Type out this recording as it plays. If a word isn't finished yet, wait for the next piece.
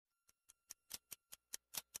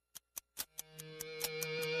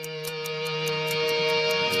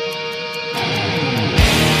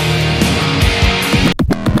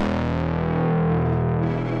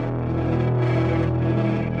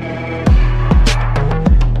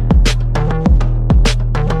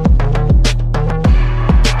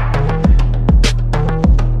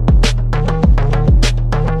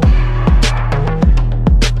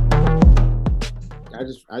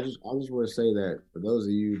say that for those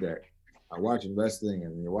of you that are watching wrestling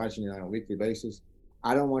and you're watching it on a weekly basis,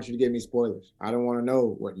 I don't want you to give me spoilers. I don't want to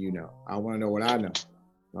know what you know. I want to know what I know.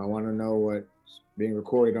 I want to know what's being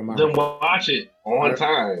recorded on my. Then watch it on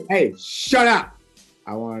time. Hey, shut up!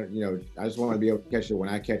 I want, I just want to be able to catch it when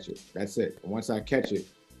I catch it. That's it. And once I catch it,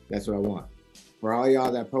 that's what I want. For all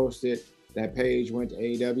y'all that posted that page went to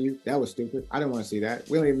AEW, that was stupid. I didn't want to see that.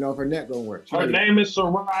 We don't even know if her net gonna work. Her name is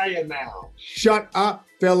Soraya now. Shut up,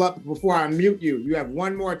 Philip, before I mute you. You have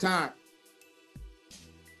one more time.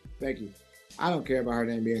 Thank you. I don't care about her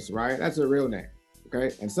name being Soraya. That's her real name.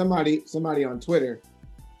 Okay. And somebody on Twitter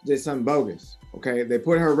did something bogus. Okay. They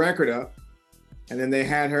put her record up and then they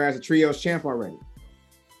had her as a trios champ already.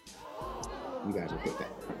 You guys will get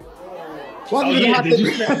that. Welcome to the Hot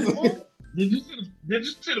Take Wrestling. Did you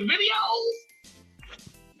see the videos?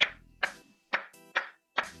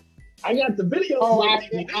 I got the video.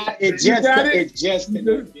 You just got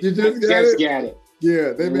it.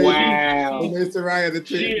 Yeah, they made Soraya the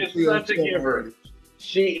She is such a giver.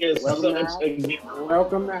 She is such a giver.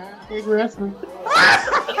 Welcome to Hot Take Wrestling.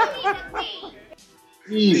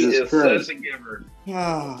 Jesus Christ. Such a giver.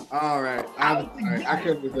 All right. I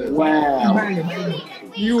couldn't resist. Wow.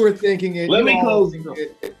 You were thinking it. Let me close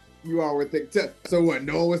it. You all were thinking. So what?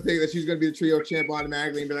 No one was thinking that she's going to be the trio champ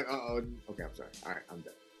automatically and be like, uh-oh. Okay, I'm sorry. All right, I'm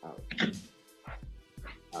done. All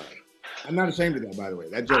right. I'm not ashamed of that, by the way.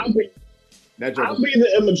 That joke. I'll be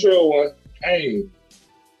the immature one. Hey.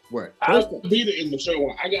 What? I'll be the immature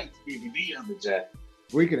one. I got the DVD of the Jack.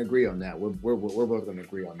 We can agree on that. We're both going to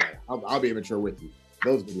agree on that. I'll be immature with you.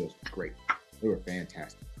 Those videos were great. They were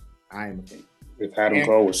fantastic. I am a fan. If Adam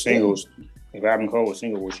Cole was single,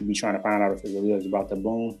 would you be trying to find out if it really is about the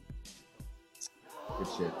boom? Good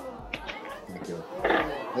shit. Thank you.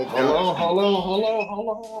 Hold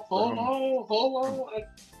on.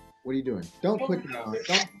 What are you doing? Don't put it on.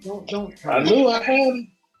 Don't. I knew I had it.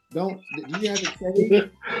 Don't. You have to say.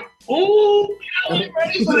 Ooh, you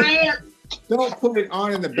ready for that? Don't put it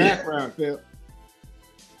on in the background, Phil.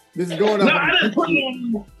 This is going on. No, I didn't put it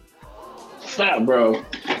on. Stop, bro.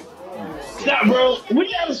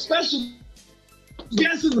 We got a special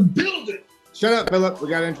guest in the building. Shut up, Philip. We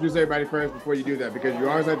got to introduce everybody first before you do that because you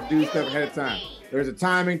always have to do stuff ahead of time. There's a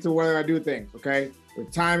timing to whether I do things, okay?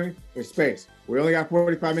 With timing, there's space. We only got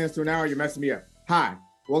 45 minutes to an hour. You're messing me up. Hi.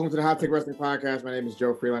 Welcome to the Hot Take Wrestling Podcast. My name is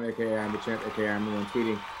Joe Freeland, a.k.a. I'm the champ, a.k.a. I'm the one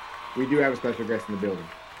tweeting. We do have a special guest in the building.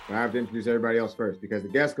 But I have to introduce everybody else first because the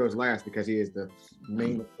guest goes last because he is the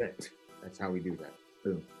main event. That's how we do that.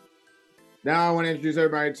 Boom. Now I want to introduce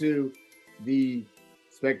everybody to the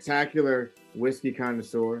spectacular whiskey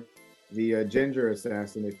connoisseur, the ginger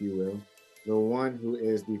assassin, if you will, the one who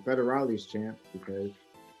is the Federales champ because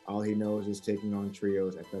all he knows is taking on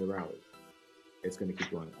trios at Federales. It's going to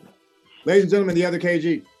keep going on. Ladies and gentlemen, the other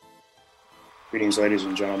KG. Greetings, ladies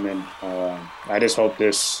and gentlemen. I just hope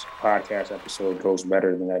this podcast episode goes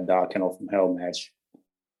better than that Doc Kennel from Hell match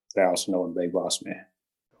that I also know in Big Boss Man.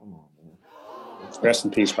 Come on, man. Rest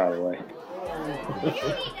in peace, by the way.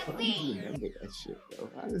 Remember that shit, bro.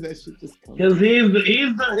 How does that shit just come? Because he's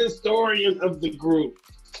the historian of the group.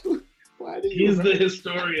 He's the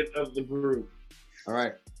historian of the group. All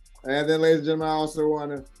right. And then, ladies and gentlemen, I also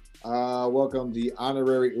want to welcome the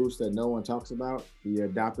honorary Oos that no one talks about, the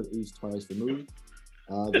adopted Oos twice removed,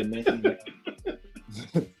 the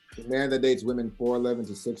man that dates women 4'11"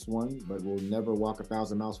 to 6'1", but will never walk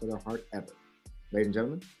 1,000 miles for their heart ever. Ladies and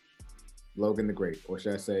gentlemen, Logan the Great, or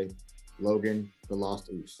should I say, Logan the Lost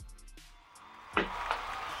Oos.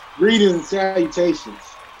 Greetings and salutations.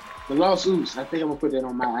 The Lost Oos. I think I'm gonna put that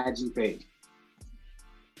on my IG page.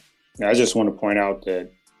 I just want to point out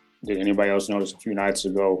that did anybody else notice a few nights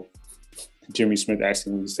ago, Jimmy Smith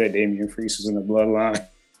accidentally said Damian Priest was in the bloodline?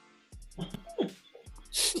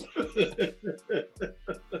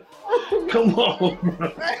 Come on,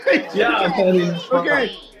 bro. Y'all petty as fuck.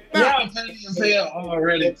 Okay. Y'all petty as hell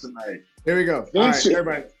already tonight. Here we go. All right,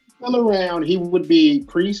 everybody. Still around, he would be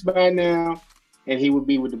Priest by now, and he would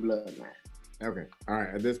be with the bloodline. Okay. All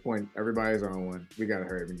right. At this point, everybody's on one. We got to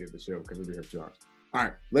hurry up and get the show because we'll be here for 2 hours. All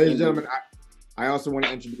right. Ladies and gentlemen, I also want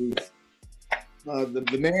to introduce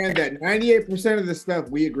the man that 98% of the stuff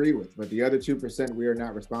we agree with, but the other 2% we are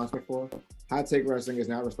not responsible for. Hot Take Wrestling is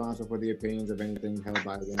not responsible for the opinions of anything held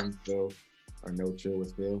by them, Phil, or No Chill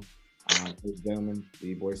with Phil. Ladies and gentlemen,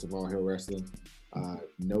 the voice of All Hill Wrestling,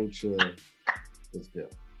 No Chill with Phil.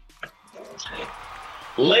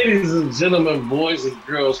 Ladies and gentlemen, boys and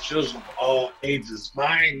girls, children of all ages,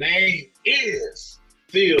 my name is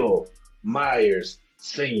Phil Myers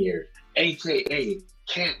Sr., a.k.a.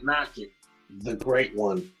 Can't Knock It, the Great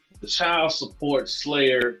One, the Child Support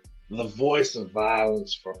Slayer, the voice of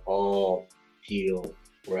violence for all heel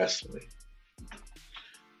wrestling.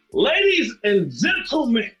 Ladies and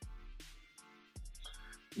gentlemen,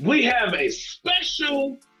 we have a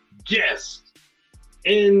special guest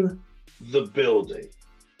in the building.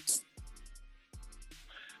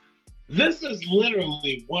 This is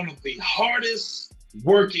literally one of the hardest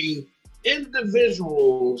working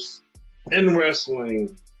individuals in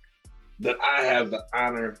wrestling that I have the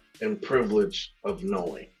honor and privilege of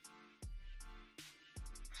knowing.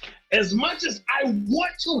 As much as I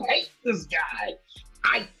want to hate this guy,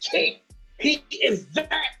 I can't. He is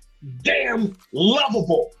that damn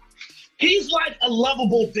lovable. He's like a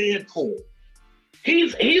lovable Deadpool.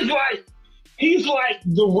 He's like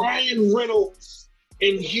the Ryan Reynolds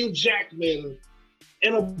and Hugh Jackman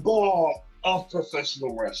in a ball of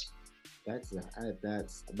professional wrestling.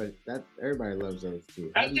 But everybody loves those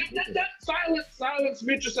two. Silence,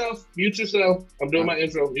 mute yourself. I'm doing my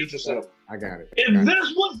intro, mute yourself. I got it. If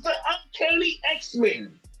this was the Uncanny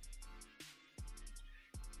X-Men,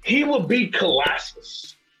 he would be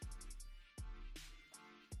Colossus.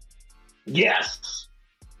 Yes.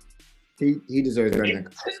 He deserves better than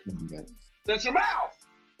Shut your mouth.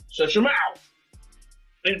 Shut your mouth.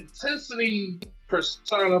 Intensity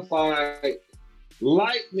personified,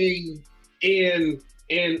 lightning in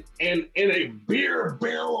a beer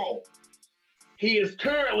barrel. He is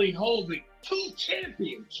currently holding 2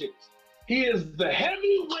 championships. He is the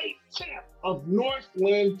heavyweight champ of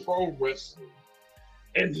Northland Pro Wrestling.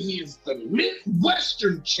 And he is the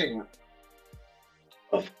Midwestern champ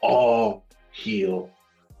of all heel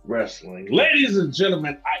wrestling. Ladies and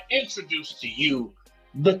gentlemen, I introduce to you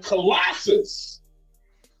the Colossus,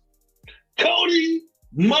 CODY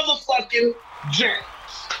motherfucking James.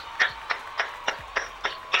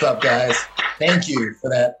 What's up, guys? Thank you for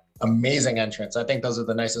that amazing entrance. I think those are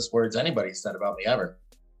the nicest words anybody said about me ever.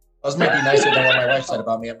 Those might be nicer than what my wife said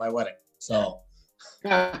about me at my wedding. So,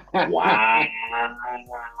 wow.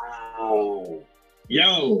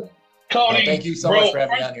 Yo, CODY. Well, thank you so much for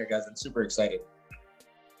having me on here, guys. I'm super excited.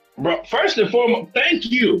 Bro, first and foremost,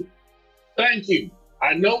 thank you. Thank you.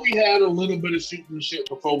 I know we had a little bit of shooting the shit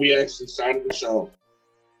before we actually started the show.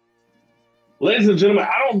 Ladies and gentlemen,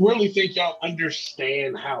 I don't really think y'all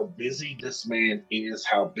understand how busy this man is,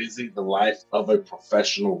 how busy the life of a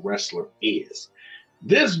professional wrestler is.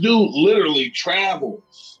 This dude literally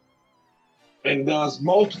travels and does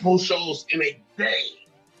multiple shows in a day.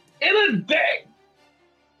 In a day.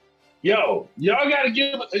 Yo, y'all gotta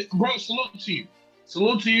give it, bro, salute to you.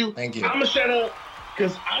 Salute to you. Thank you. I'm gonna shut up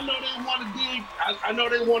because I know they want to dig. I know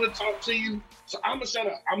they want to talk to you. So I'm gonna shut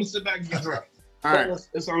up. I'm gonna sit back and get drunk. All right.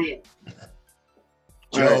 It's on you.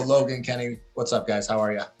 Joe, All right. Logan, Kenny, what's up, guys? How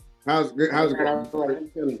are you? How's it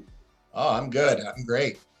going? Oh, I'm good. I'm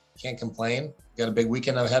great. Can't complain. Got a big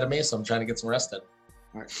weekend ahead of me, so I'm trying to get some rest in.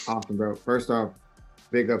 All right. Awesome, bro. First off,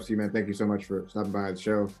 big ups to you, man. Thank you so much for stopping by the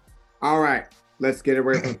show. All right, let's get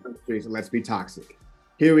away from the streets and let's be toxic.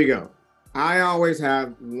 Here we go. I always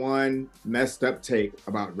have one messed up take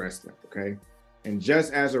about wrestling, okay? And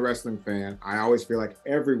just as a wrestling fan, I always feel like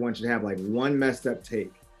everyone should have like one messed up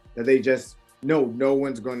take that they just know no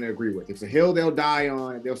one's going to agree with. It's a hill they'll die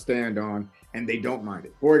on, they'll stand on, and they don't mind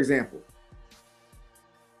it. For example,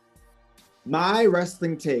 my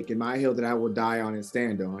wrestling take and my hill that I will die on and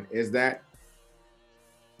stand on is that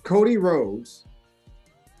Cody Rhodes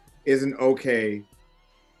is an okay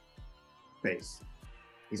face.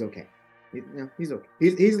 He's okay. He's okay.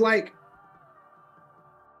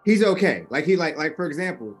 He's okay. Like for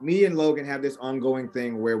example, me and Logan have this ongoing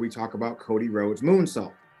thing where we talk about Cody Rhodes'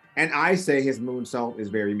 moonsault. And I say his moonsault is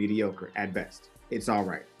very mediocre at best. It's all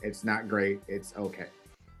right. It's not great. It's okay.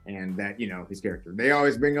 And that, his character. They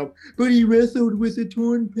always bring up, but he wrestled with a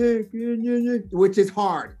torn pec, which is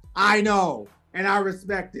hard. I know. And I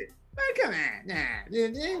respect it. But come on.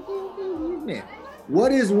 Nah.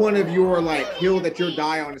 What is one of your hill that you'll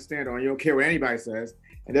die on and stand on? You don't care what anybody says.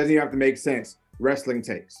 It doesn't even have to make sense. Wrestling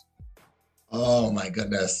takes. Oh my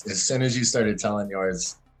goodness. As soon as you started telling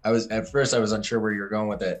yours, at first I was unsure where you were going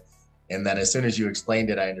with it. And then as soon as you explained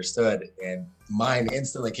it, I understood. And mine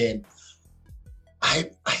instantly came, I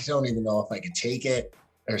don't even know if I could take it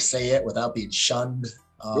or say it without being shunned. Say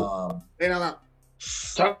it out loud.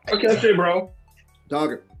 Talk that shit, bro.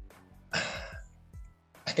 Dog it.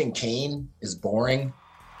 I think Kane is boring.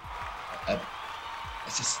 I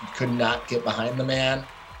just could not get behind the man.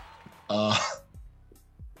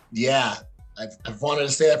 Yeah, I've wanted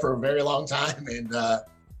to say that for a very long time, and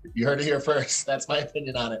you heard it here first. That's my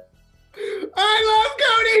opinion on it. I love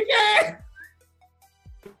Cody J.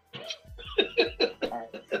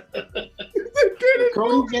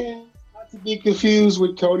 Cody J. to be confused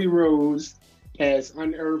with Cody Rhodes has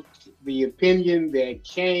unearthed the opinion that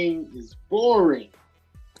Kane is boring.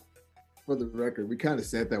 For the record, we kind of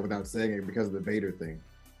said that without saying it because of the Vader thing.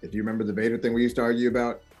 If you remember the Vader thing we used to argue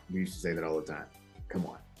about, we used to say that all the time. Come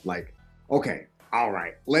on, like, okay, all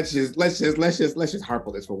right, let's just harp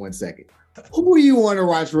on this for 1 second. Who do you want to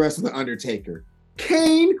watch wrestle the Undertaker,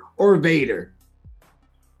 Kane or Vader?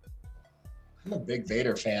 I'm a big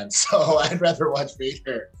Vader fan, so I'd rather watch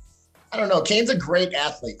Vader. I don't know. Kane's a great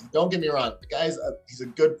athlete. Don't get me wrong. The guy's he's a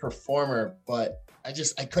good performer, but I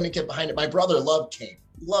couldn't get behind it. My brother loved Kane,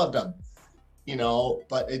 loved him,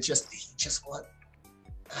 but he just what?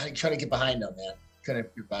 I'm trying to get behind him, man.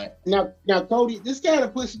 Couldn't get behind. Now, Cody, this kind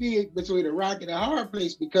of puts me between a rock and a hard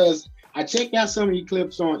place because I checked out some of your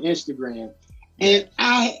clips on Instagram, and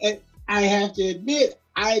I have to admit,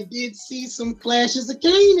 I did see some flashes of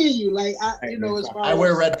Kane in you. Like, as far I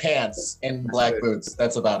wear red pants and black boots.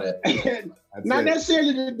 That's about it. Not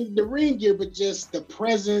necessarily the ring gear, but just the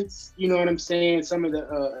presence. You know what I'm saying? Some of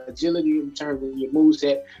the agility in terms of your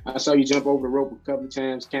moveset. I saw you jump over the rope a couple of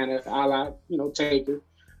times, kind of a la, Taker.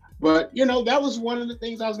 But, that was one of the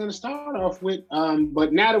things I was going to start off with.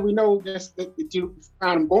 But now that we know that you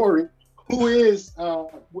found him boring, who is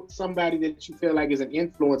somebody that you feel like is an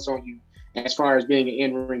influence on you as far as being an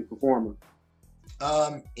in-ring performer?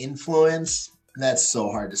 Influence, that's so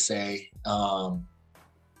hard to say.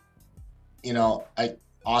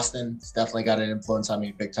 Austin's definitely got an influence on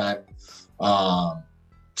me big time.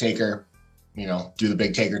 Taker, do the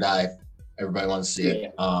big Taker dive. Everybody wants to see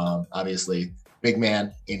it. Obviously, big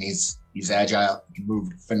man, and he's agile. He can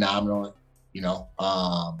move phenomenally.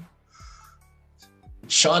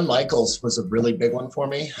 Shawn Michaels was a really big one for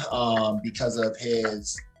me because of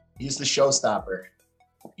he's the showstopper.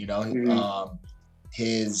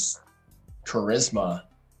 His charisma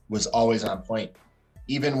was always on point,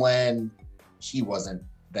 even when he wasn't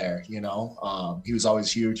there. He was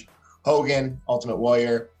always huge. Hogan, Ultimate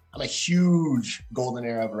Warrior. I'm a huge Golden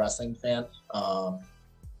Era of wrestling fan.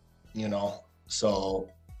 So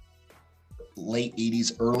late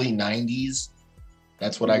 80s, early 90s.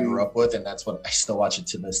 That's what I grew up with, and that's what I still watch it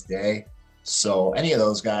to this day. So any of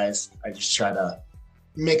those guys, I just try to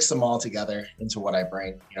mix them all together into what I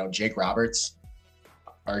bring. Jake Roberts,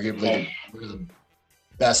 arguably one of the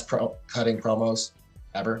best cutting promos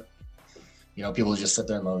ever. People just sit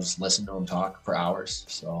there and just listen to him talk for hours.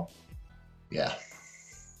 So, yeah.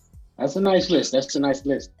 That's a nice list.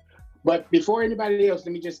 But before anybody else,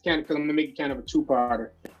 let me just because I'm going to make it kind of a two-parter.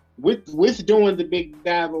 With doing the big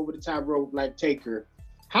dive over the top rope like Taker,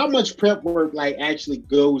 how much prep work actually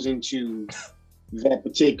goes into that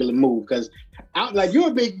particular move? Because you're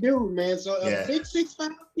a big dude, man. So a big 6'5"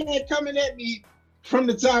 guy coming at me from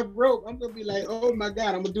the top rope, I'm gonna be like, oh my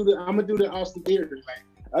God, I'm gonna do the Austin Theater.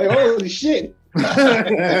 Holy shit.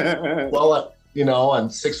 Well, I'm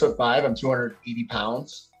 6'5", I'm 280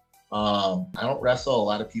 pounds. I don't wrestle a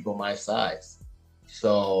lot of people my size.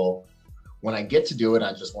 So when I get to do it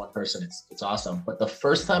on just one person, it's awesome. But the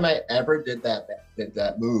first time I ever did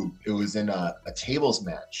that move, it was in a tables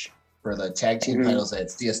match for the tag team titles at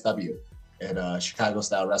CSW at Chicago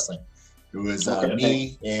Style Wrestling. It was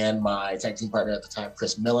me and my tag team partner at the time,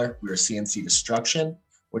 Chris Miller. We were CNC Destruction,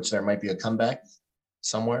 which there might be a comeback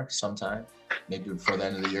somewhere, sometime. Maybe before the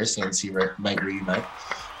end of the year, CNC might reunite.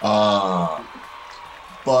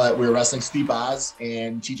 But we were wrestling Steve Oz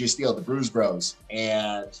and TJ Steele, the Bruise Bros.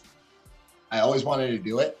 And I always wanted to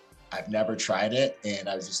do it. I've never tried it. And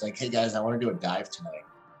I was just like, hey guys, I want to do a dive tonight.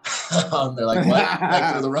 They're like,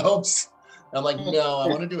 what? Through the ropes? And I'm like, no, I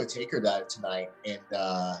want to do a Taker dive tonight. And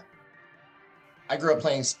I grew up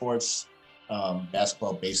playing sports,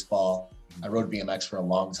 basketball, baseball. I rode BMX for a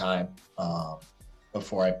long time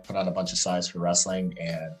before I put on a bunch of size for wrestling.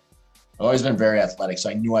 And I've always been very athletic, so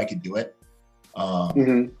I knew I could do it.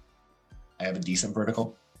 I have a decent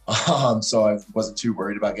vertical. So I wasn't too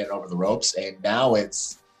worried about getting over the ropes. And now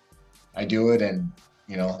I do it. And,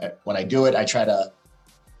 when I do it, I try to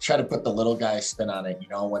put the little guy spin on it.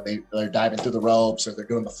 When they're diving through the ropes or they're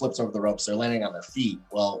doing the flips over the ropes, they're landing on their feet.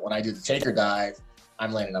 Well, when I do the Taker dive,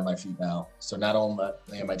 I'm landing on my feet now. So not only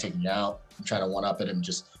am I taking it out, I'm trying to one up it and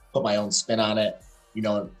just put my own spin on it,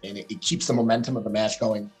 and it keeps the momentum of the match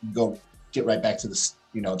going. You go get right back to the,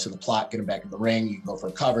 to the plot, get him back in the ring. You can go for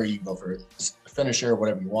a cover, you can go for a finisher,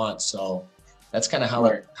 whatever you want. So that's kind of how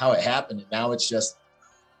it happened. And now it's just,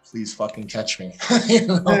 please fucking catch me.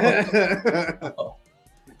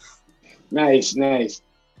 Nice.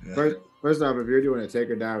 Yeah. First off, if you're doing a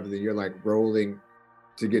Taker dive, then you're rolling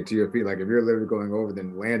to get to your feet. If you're literally going over,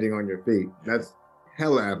 then landing on your feet, that's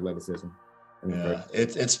hella athleticism. Yeah,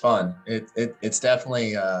 it's fun. It's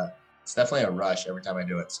definitely it's definitely a rush every time I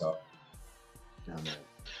do it. So.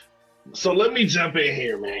 So let me jump in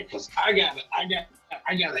here, man, because I got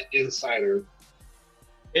an insider,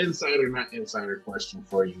 not insider question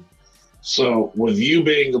for you. So with you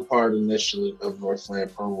being a part initially of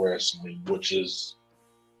Northland Pro Wrestling, which is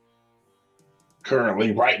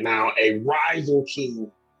currently right now a rival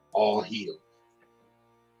to All Heel,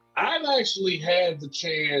 I've actually had the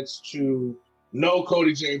chance to know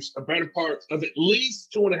Cody James a better part of at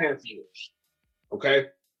least 2.5 years. Okay?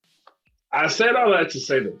 I said all that to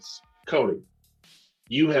say this. Cody,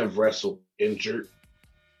 you have wrestled injured,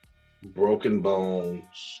 broken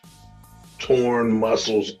bones, torn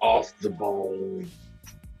muscles off the bone,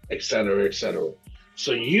 et cetera, et cetera.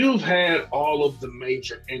 So you've had all of the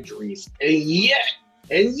major injuries, and yet,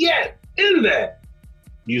 in that,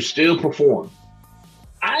 you still perform.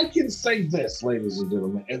 I can say this, ladies and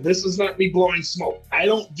gentlemen, and this is not me blowing smoke. I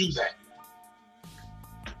don't do that.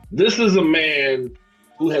 This is a man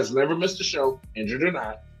who has never missed a show, injured or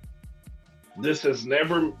not. This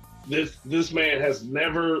man has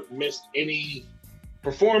never missed any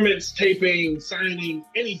performance, taping, signing,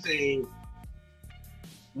 anything,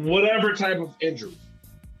 whatever type of injury.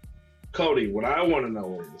 Cody, what I want to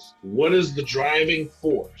know is, what is the driving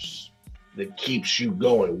force that keeps you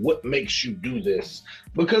going? What makes you do this?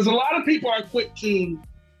 Because a lot of people are quick to,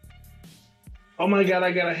 oh my God,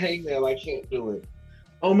 I got a hangnail, I can't do it.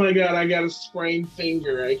 Oh my God, I got a sprained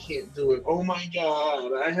finger, I can't do it. Oh my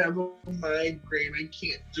God, I have a migraine, I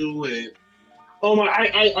can't do it. Oh my,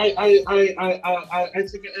 I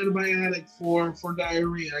took an antibiotic for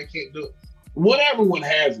diarrhea, I can't do it. Whatever would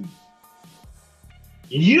have you.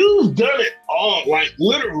 You've done it all, like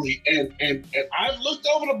literally, and I've looked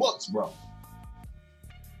over the books, bro.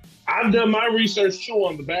 I've done my research too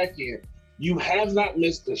on the back end. You have not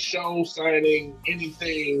missed a show, signing,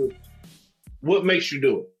 anything. What makes you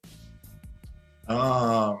do it?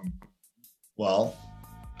 Well,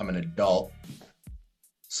 I'm an adult.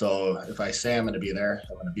 So if I say I'm going to be there,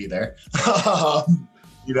 I'm going to be there.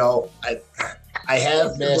 You know, I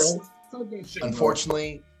have missed,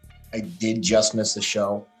 unfortunately, I did just miss the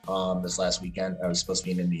show this last weekend. I was supposed to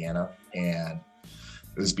be in Indiana, and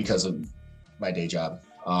it was because of my day job.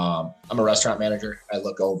 I'm a restaurant manager. I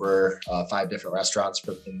look over 5 different restaurants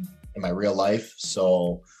in my real life.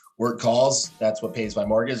 So work calls, that's what pays my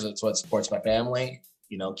mortgage. That's what supports my family,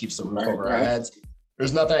 you know, keeps the roof over our heads.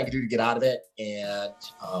 There's nothing I can do to get out of it. And,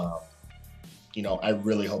 you know, I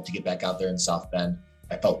really hope to get back out there in South Bend.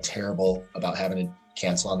 I felt terrible about having to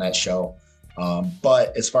cancel on that show.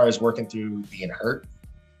 But as far as working through being hurt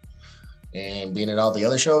and being at all the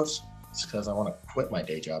other shows, it's because I want to quit my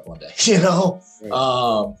day job one day, you know?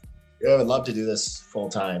 I would love to do this full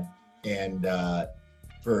time. And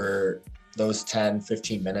for those 10,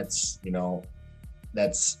 15 minutes, you know,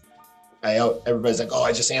 everybody's like, oh,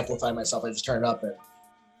 I just amplify myself. I just turn it up. And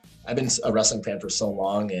I've been a wrestling fan for so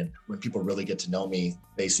long. And when people really get to know me,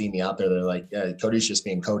 they see me out there. They're like, yeah, Cody's just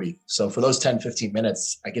being Cody. So for those 10, 15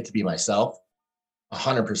 minutes, I get to be myself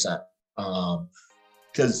 100%.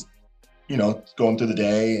 Because, you know, going through the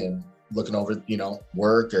day and looking over, you know,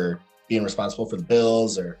 work or being responsible for the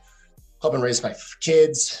bills or helping raise my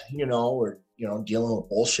kids, you know, or, you know, dealing with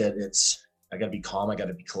bullshit. I got to be calm. I got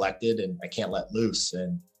to be collected, and I can't let loose.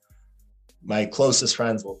 And my closest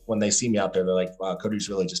friends, when they see me out there, they're like, wow, Cody's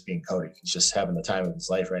really just being Cody. He's just having the time of his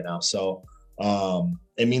life right now. So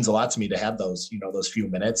it means a lot to me to have those, you know, those few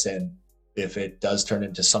minutes. And if it does turn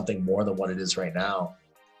into something more than what it is right now,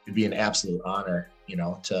 it'd be an absolute honor, you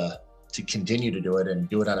know, to continue to do it and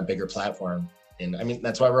do it on a bigger platform. And I mean,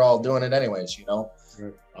 that's why we're all doing it anyways, you know.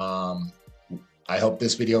 I hope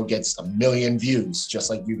this video gets 1 million views, just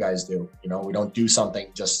like you guys do. You know, we don't do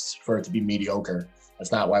something just for it to be mediocre.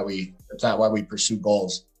 That's not why we pursue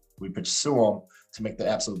goals. We pursue them to make the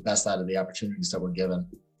absolute best out of the opportunities that we're given.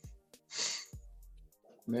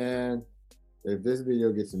 Man, if this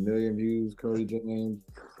video gets 1 million views, Cody James.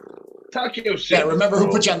 Talk your shit. Yeah, remember who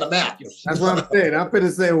put you on the map. That's what I'm saying. I'm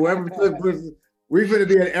finna say whoever we're finna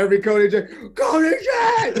be at every Cody James. Cody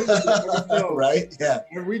James! Right? Yeah.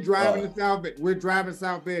 And we driving to South Bend. We're driving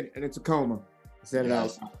South Bend and it's Tacoma. Set it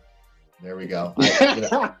out. There we go.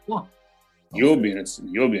 You'll be in a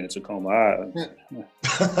Tacoma. All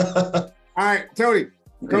right, Tony.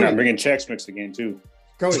 We're not bringing Chex Mix again, too.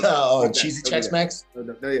 Cody. Cheesy Chex Mix.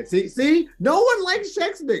 See, no one likes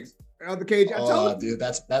Chex Mix. The cage. I told you. Dude,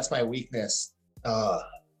 that's my weakness.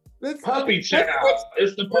 Puppy chow.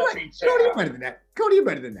 It's the puppy chow. Cody, you're better than that. Cody, you're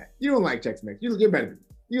better than that. You don't like Chex Mix. You're better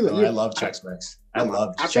than that. I love Chex Mix. I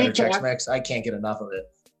love cheddar Chex Mix. I can't get enough of it.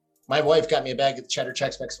 My wife got me a bag of cheddar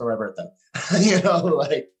Chex Mix for my birthday. You know,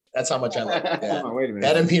 like That's how much I love it. Yeah. Oh, wait a minute.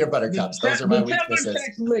 That and peanut butter cups. Those are my weaknesses.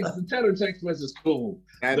 The cheddar Tex-Mex is cool.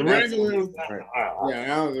 The That's- regular, Yeah,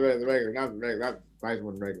 that was the regular. That was the regular. That spice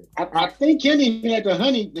wasn't regular. I think Kenny had the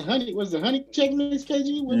honey. Was the honey Chex-Mix,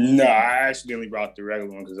 KG? No, I accidentally brought the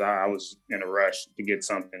regular one because I was in a rush to get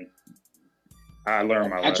something. I learned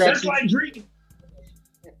my lesson. That's like drinking.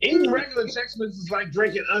 Eating regular Tex-Mex is like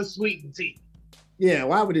drinking unsweetened tea. Yeah,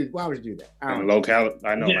 why would you do that? I don't know. Low calorie,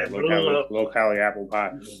 I know, Yeah, like low calorie apple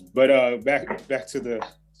pie. But back to the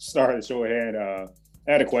start of the show ahead. I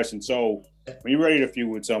had a question. So when you're ready to feud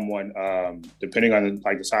with someone, depending on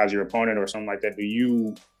the size of your opponent or something like that, do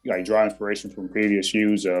you like draw inspiration from previous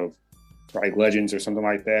feuds of like legends or something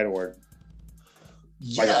like that, or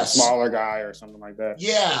like a smaller guy or something like that?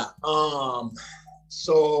 Yeah.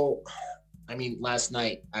 So, I mean, last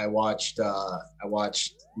night I watched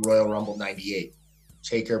Royal Rumble '98,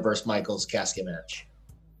 Taker versus Michaels casket match.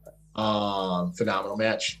 Phenomenal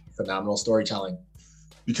match, phenomenal storytelling.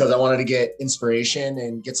 Because I wanted to get inspiration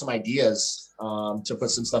and get some ideas to put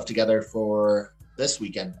some stuff together for this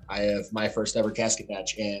weekend. I have my first ever casket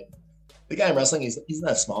match, and the guy I'm wrestling, he's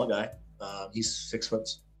not a small guy. He's 6 foot,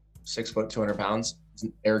 200 pounds.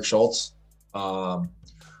 Eric Schultz.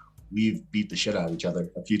 We've beat the shit out of each other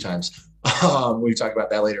a few times. We talk about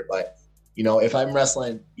that later, but if I'm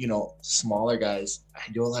wrestling, smaller guys, I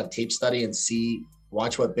do a lot of tape study and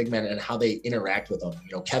watch what big men and how they interact with them.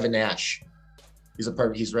 Kevin Nash,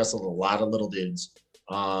 he's wrestled a lot of little dudes.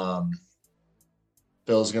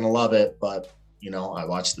 Phil's gonna love it, but I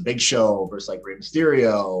watched the Big Show versus like Rey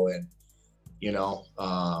Mysterio, and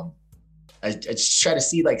I just try to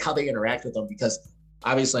see like how they interact with them, because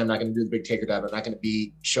obviously I'm not going to do the big taker dive. I'm not going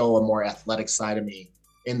to show a more athletic side of me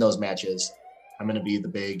in those matches. I'm going to be the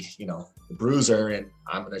big, the bruiser, and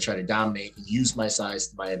I'm going to try to dominate and use my size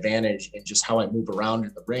to my advantage and just how I move around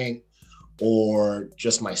in the ring, or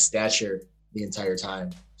just my stature the entire time.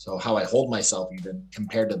 So how I hold myself even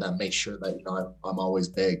compared to them, make sure that, I'm always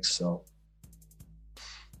big. So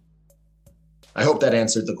I hope that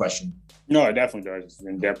answered the question. No, it definitely does. It's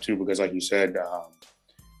in depth too, because like you said,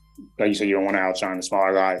 you don't want to outshine the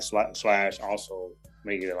smaller guy, slash also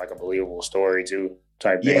make it like a believable story too,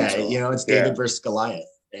 type thing. Yeah, So, it's David versus Goliath.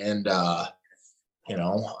 And, a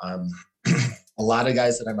lot of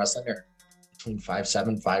guys that I'm wrestling are between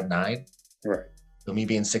 5'7", 5'9". Right. So me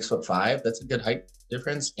being 6'5", that's a good height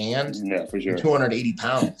difference. And yeah, for sure. 280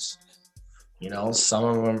 pounds. Some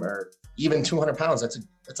of them are even 200 pounds. That's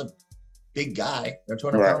a big guy. They're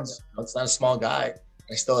 200 pounds. It's not a small guy.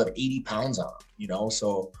 I still have 80 pounds on him,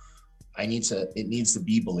 so it needs to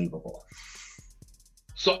be believable.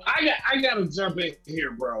 So I gotta jump in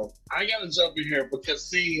here, bro. I gotta jump in here because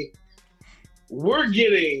see, we're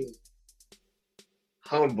getting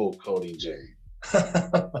humble, Cody J.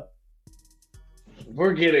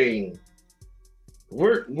 we're getting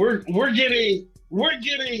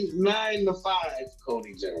 9 to 5,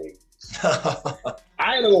 Cody J.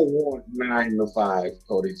 I don't want 9 to 5,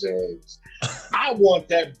 Cody James. I want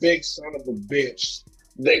that big son of a bitch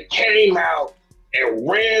that came out and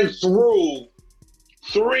ran through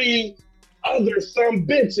 3 other some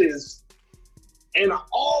bitches in an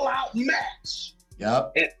all-out match.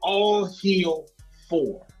 Yep. And all heel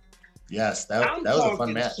 4. Yes, that was a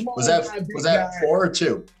fun match. Was that 4 or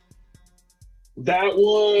 2? That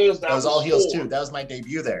was all heels 4. too. That was my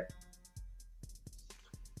debut there.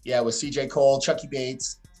 Yeah, with CJ Cole, Chucky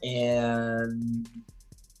Bates, and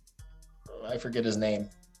I forget his name.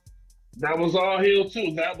 That was all heel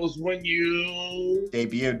too. That was when you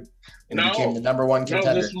debuted and became the number 1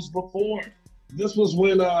 contender. No, this was before. This was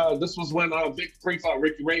when Vic pre-fought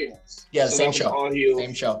Ricky Reyes. Yeah, so same show. All heels.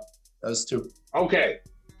 Same show. Those 2. Okay.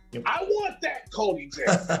 Yep. I want that Cody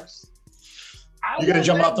James. You gonna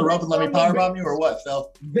jump off the rope and let me powerbomb you, or what,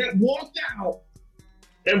 Phil? That walked out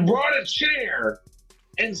and brought a chair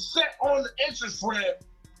and sat on the entrance ramp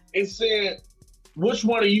and said, "Which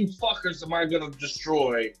one of you fuckers am I gonna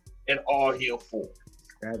destroy in all heel 4?"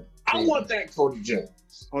 I want that Cody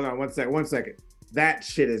James. Hold on 1 second. That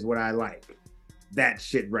shit is what I like. That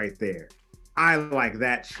shit right there. I like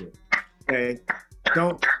that shit. Okay?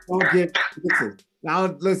 Don't get now.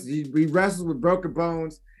 Listen, we wrestled with broken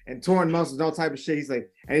bones and torn muscles, all type of shit. He's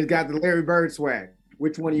like, and he's got the Larry Bird swag.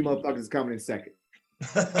 Which one of you motherfuckers is coming in second?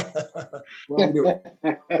 What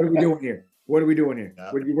are we doing here? What are we doing here?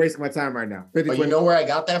 Yeah. Would be wasting my time right now. But you know where I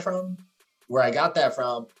got that from? Where I got that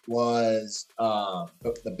from was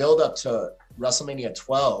the build up to WrestleMania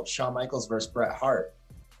 12, Shawn Michaels versus Bret Hart.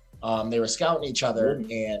 They were scouting each other,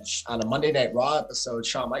 and on a Monday Night Raw episode,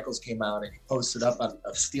 Shawn Michaels came out and he posted up on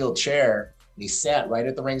a steel chair, and he sat right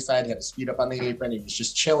at the ringside, had his feet up on the apron, he was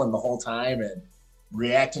just chilling the whole time, and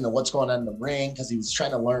reacting to what's going on in the ring because he was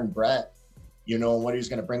trying to learn Brett, you know, what he was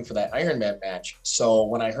going to bring for that Iron Man match. So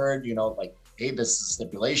when I heard, you know, like, hey, this is a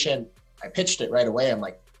stipulation, I pitched it right away. I'm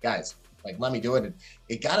like, guys, like, let me do it. And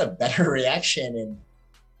it got a better reaction and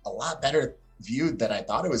a lot better viewed than I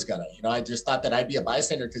thought it was gonna. You know, I just thought that I'd be a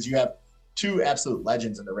bystander because you have two absolute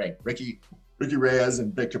legends in the ring, Ricky Reyes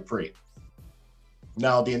and Vic Capri.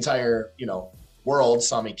 Now the entire, you know, world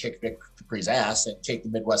saw me kick Vic Capri's ass and take the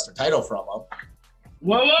Midwestern title from him.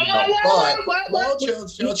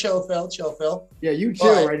 Chill, Phil. Yeah, you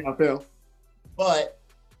chill right now, Phil. But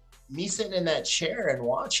me sitting in that chair and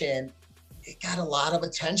watching, it got a lot of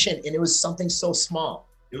attention, and it was something so small.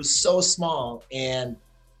 It was so small, and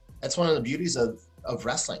that's one of the beauties of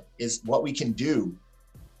wrestling is what we can do.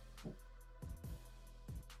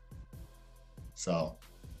 So,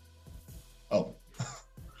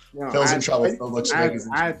 Phil's in trouble. Phil looks like he's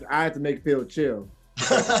in trouble. I had to make Phil chill.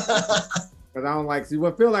 Because I don't like, see,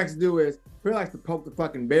 what Phil likes to do is, Phil likes to poke the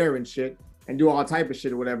fucking bear and shit and do all type of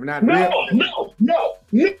shit or whatever. Not No.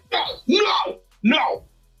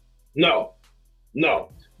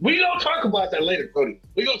 We gonna talk about that later, Cody.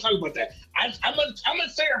 We gonna talk about that. I'm in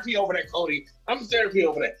therapy over that, Cody. I'm in therapy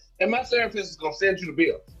over that. And my therapist is gonna send you the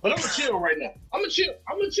bill. But I'm gonna chill right now. I'm gonna chill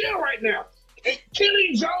right now. And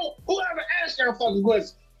Kenny, Joe, whoever asked that fucking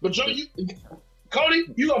question. But Joe, Cody,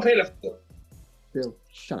 you gonna pay the bill. Phil,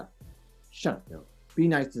 shut up. Shut up, Phil. Be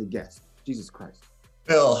nice to the guests. Jesus Christ.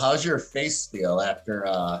 Phil, how's your face feel after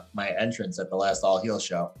my entrance at the last All Heel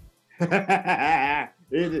show?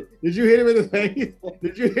 Did you hit him in the face?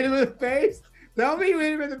 Did you hit him in the face? Tell me you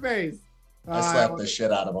hit him in the face. I slapped the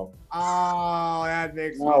shit out of him. Oh, that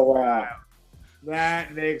makes me smile.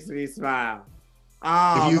 That makes me smile.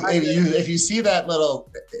 Oh, if you see that little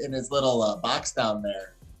in his little box down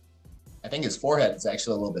there, I think his forehead is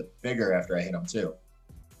actually a little bit bigger after I hit him too.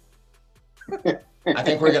 I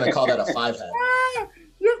think we're gonna call that a 5-head.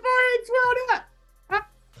 Your forehead swelled up.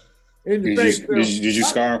 Did you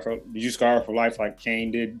scar him for life like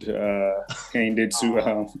Kane did? Kane did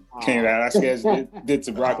to Kane Velasquez did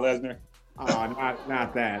to Brock Lesnar. Oh,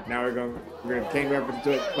 not that. Now we're gonna Kane reference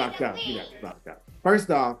to it. Fucked up. You got fucked up.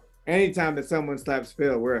 First off, anytime that someone slaps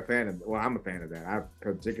Phil, we're a fan of. Well, I'm a fan of that. I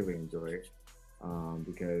particularly enjoy it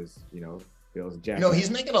because you know Phil's jacked. You know, he's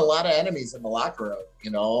making a lot of enemies in the locker room. You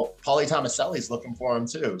know, Paulie Tomaselli's looking for him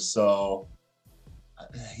too. So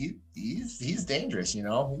he's dangerous. You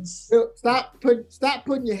know, Phil, stop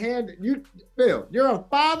putting your hand. Phil, you're a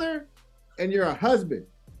father and you're a husband.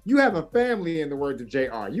 You have a family, in the words of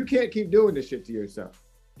JR. You can't keep doing this shit to yourself.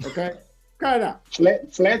 Okay? Cut it out.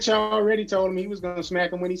 Fletcher already told him he was gonna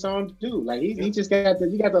smack him when he saw him too. Like he just got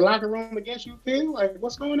you got the locker room against you, Phil. Like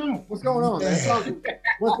what's going on? What's going on, man?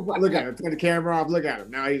 Look at him. Turn the camera off. Look at him.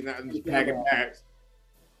 Now he's not just packing bags.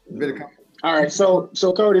 All right, so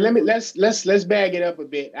Cody, let's bag it up a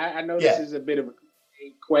bit. I know this is a bit of a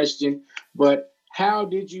question, but how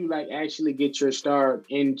did you like actually get your start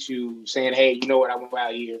into saying, hey, you know what, I want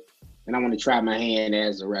out here and I want to try my hand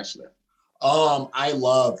as a wrestler? I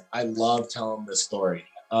love telling this story.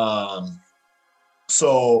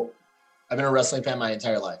 So I've been a wrestling fan my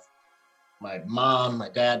entire life. My mom, my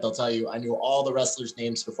dad, they'll tell you I knew all the wrestlers'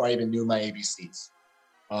 names before I even knew my ABCs.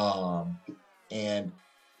 And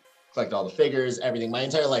collect all the figures, everything. My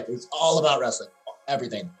entire life, it was all about wrestling,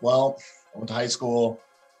 everything. Well, I went to high school,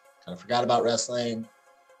 kind of forgot about wrestling,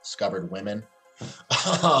 discovered women,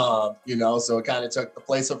 you know, so it kind of took the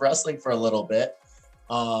place of wrestling for a little bit.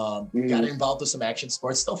 Got involved with some action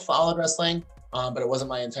sports, still followed wrestling, but it wasn't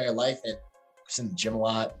my entire life. And I was in the gym a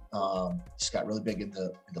lot, just got really big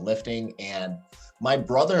into lifting. And my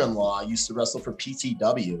brother-in-law used to wrestle for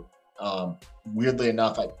PTW. Weirdly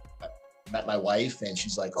enough, I met my wife and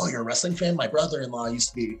she's like, oh, you're a wrestling fan? My brother-in-law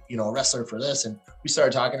used to be, you know, a wrestler for this. And we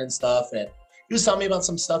started talking and stuff. And he was telling me about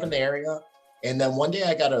some stuff in the area. And then one day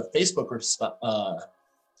I got a Facebook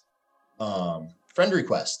friend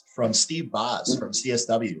request from Steve Boz from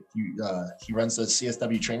CSW. He runs the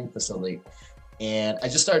CSW training facility. And I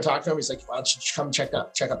just started talking to him. He's like, why don't you come check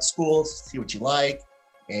out the schools, see what you like.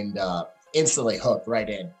 And instantly hooked right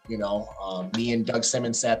in, you know. Me and Doug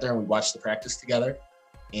Simmons sat there and we watched the practice together.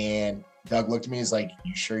 And Doug looked at me, he's like,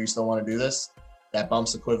 you sure you still want to do this? That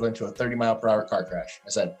bump's equivalent to a 30-mile-per-hour car crash. I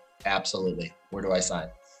said, absolutely. Where do I sign?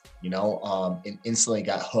 You know, and instantly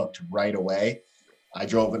got hooked right away. I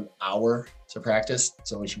drove an hour to practice,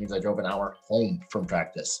 so which means I drove an hour home from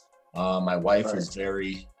practice. My wife was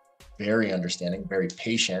very, very understanding, very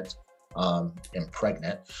patient, and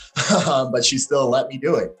pregnant, but she still let me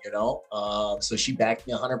do it, you know? So she backed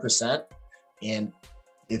me 100%, and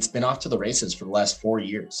it's been off to the races for the last 4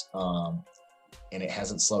 years, and it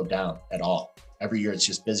hasn't slowed down at all. every year it's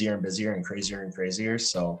just busier and busier and crazier and crazier.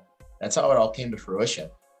 So that's how it all came to fruition.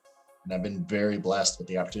 And I've been very blessed with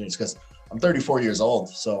the opportunities because I'm 34 years old.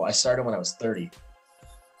 So I started when I was 30.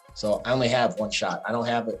 So I only have one shot. I don't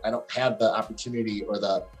have the opportunity or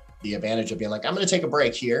the advantage of being like, I'm going to take a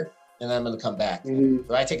break here and then I'm going to come back. So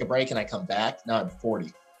I take a break and I come back. Now I'm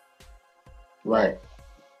 40. Right.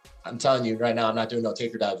 I'm telling you right now, I'm not doing no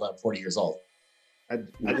taker dives when I'm 40 years old.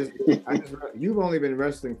 You've only been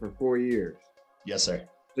wrestling for 4 years. Yes, sir.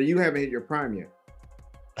 So you haven't hit your prime yet.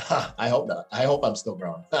 I hope not. I hope I'm still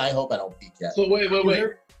growing. I hope I don't peak yet. So wait.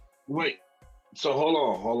 So hold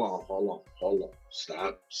on.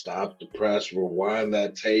 Stop the press. Rewind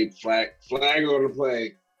that tape. Flag on the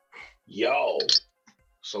play. Yo.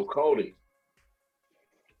 So Cody,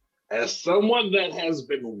 as someone that has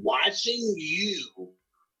been watching you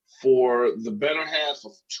for the better half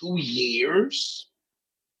of 2 years,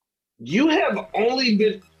 you have only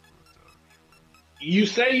been. You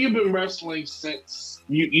say you've been wrestling since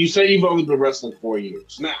you say you've only been wrestling 4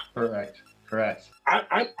 years now. Correct.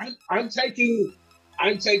 I'm taking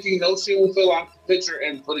no single Phil out the picture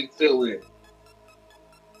and putting Phil in.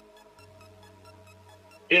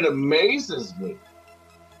 It amazes me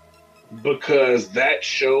because that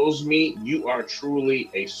shows me you are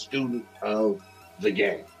truly a student of the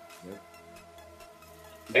game. Yep.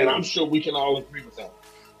 And I'm sure we can all agree with that.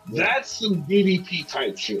 Yep. That's some DDP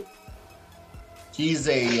type shit. He's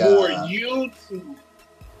a for you to.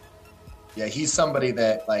 Yeah, he's somebody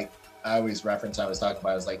that like I always reference. I was talking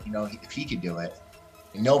about. I was like, if he could do it,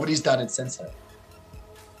 and nobody's done it since him.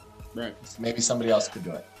 Right. Maybe somebody else could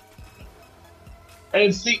do it.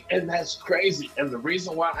 And that's crazy. And the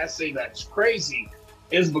reason why I say that's crazy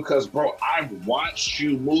is because, bro, I've watched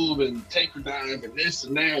you move and take a dive and this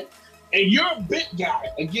and that. And you're a big guy.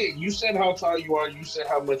 Again, you said how tall you are. You said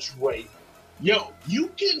how much you weigh. Yo, you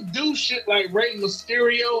can do shit like Rey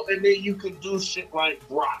Mysterio, and then you can do shit like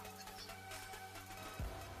Brock.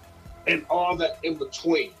 And all that in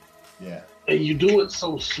between. Yeah. And you do it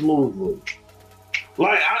so smoothly.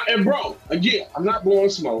 And bro, again, I'm not blowing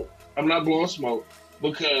smoke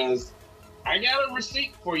because I got a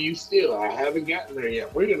receipt for you still. I haven't gotten there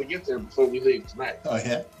yet. We're going to get there before we leave tonight. Oh,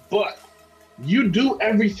 yeah? But you do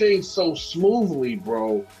everything so smoothly,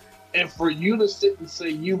 bro. And for you to sit and say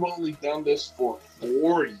you've only done this for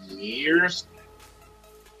 4 years,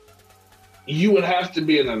 you would have to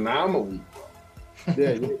be an anomaly, bro.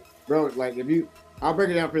 Yeah, bro, like I'll break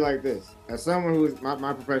it down for you like this. As someone who's,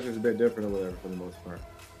 my profession is a bit different or whatever for the most part.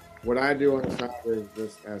 What I do on the side is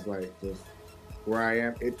just where I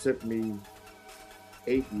am. It took me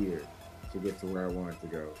 8 years to get to where I wanted to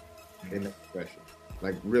go in the profession.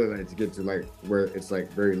 Like really to get to like where it's like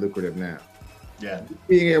very lucrative now. Yeah.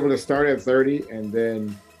 Being able to start at 30 and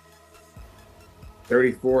then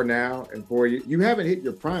 34 now and 4 years, you haven't hit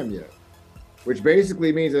your prime yet, which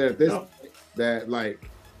basically means that at this point, that like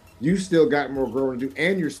you still got more growing to do,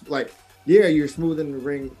 and you're like, yeah, you're smooth in the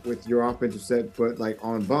ring with your offensive set, but like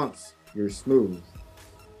on bumps, you're smooth.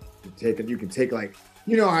 You can take like,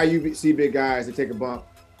 how you see big guys that take a bump,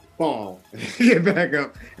 fall, get back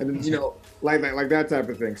up, and then like that type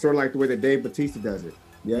of thing. Sort of like the way that Dave Bautista does it.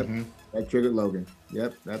 Yep. Mm-hmm. That triggered Logan.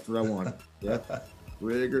 Yep, that's what I wanted. Yep,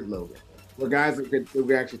 triggered Logan. Well, guys who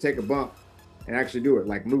could actually take a bump and actually do it,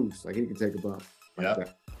 like Moose, like he can take a bump. Like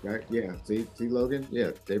that, right? Yeah. See Logan?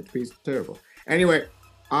 Yeah, Dave Bautista, terrible. Anyway,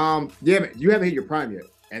 man, you haven't hit your prime yet,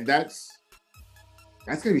 and that's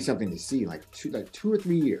gonna be something to see, like 2 or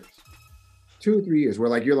 3 years. 2 or 3 years, where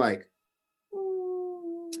like you're like,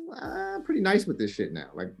 I'm pretty nice with this shit now.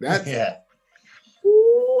 Like that's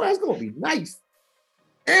that's gonna be nice.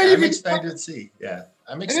 And I'm excited to see. Yeah,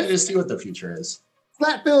 I'm excited to see what the future is.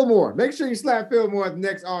 Slap Fillmore. Make sure you slap Fillmore at the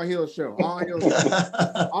next All Hills show.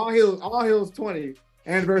 All Hills 20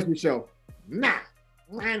 anniversary show.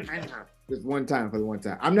 Just one time for the one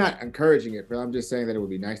time. I'm not encouraging it, but I'm just saying that it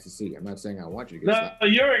would be nice to see. I'm not saying I want you to get slapped. No,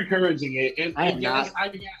 you're encouraging it.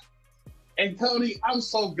 And Cody, I'm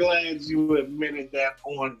so glad you admitted that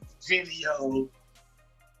on video.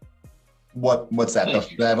 What's that?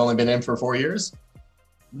 That I've only been in for 4 years?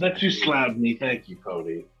 That you slapped me. Thank you,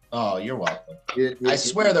 Cody. Oh, you're welcome. I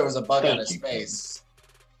swear there was a bug on his face.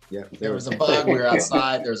 Yeah, there was a bug. We were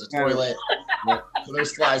outside. There was a toilet.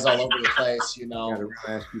 There's flies all over the place,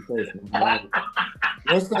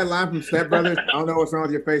 What's that line from Step Brothers? I don't know what's wrong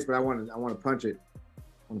with your face, but I want to punch it.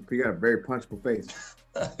 You got a very punchable face.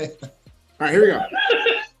 All right, here we go.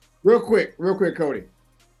 Real quick, Cody.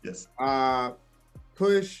 Yes.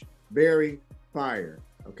 Push, Barry, fire.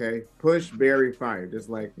 Okay, push, Barry, fire. Just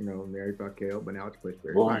like Mary fuck Kale, but now it's push,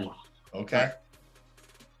 Barry, fire. Okay.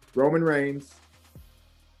 Roman Reigns,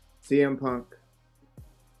 CM Punk,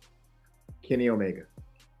 Kenny Omega.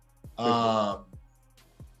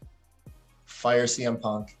 Fire CM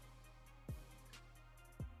Punk.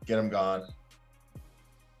 Get him gone.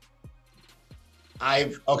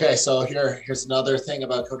 So here's another thing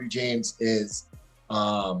about Cody James is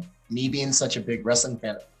me being such a big wrestling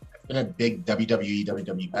fan. I've been a big WWE,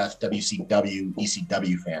 WWF, WCW,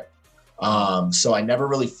 ECW fan. So I never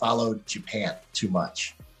really followed Japan too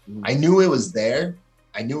much. I knew it was there.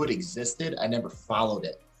 I knew it existed. I never followed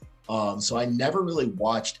it. So I never really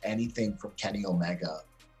watched anything from Kenny Omega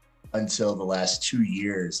until the last 2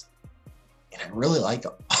 years. And I really like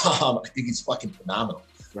him. I think he's fucking phenomenal.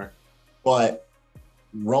 Right. But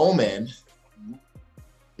Roman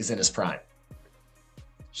is in his prime.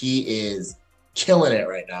 He is killing it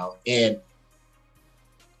right now. And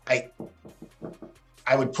I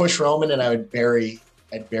would push Roman and I'd bury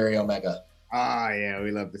Omega. Ah, yeah,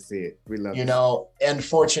 we love to see it.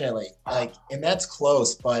 Unfortunately, and that's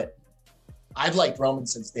close, but I've liked Roman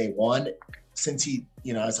since day one. Since he,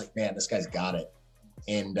 I was like, man, this guy's got it.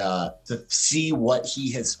 And to see what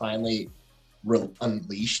he has finally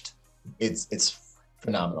unleashed, it's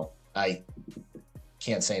phenomenal. I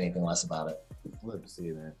can't say anything less about it. We love to see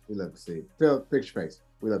it, man. We love to see it. Phil, picture face.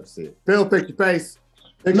 We love to see it. Phil, picture face.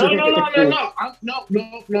 No.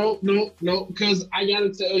 Because I got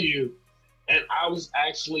to tell you, and I was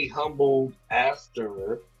actually humbled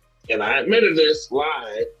after, and I admitted this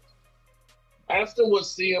live, after what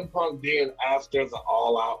CM Punk did after the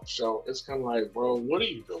All Out show, it's kind of like, bro, what are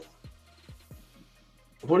you doing?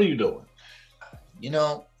 What are you doing?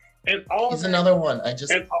 And he's another one. I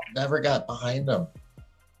just never got behind him.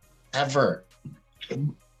 Ever.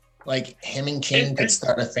 Like, him and King could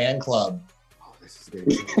start a fan club. Oh, this is good.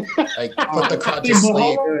 Like, put the crowd to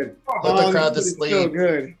sleep. Put the crowd to sleep. So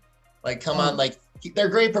good. Like, come on. Like, they're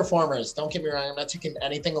great performers. Don't get me wrong. I'm not taking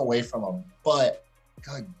anything away from them. But,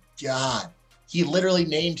 good God. He literally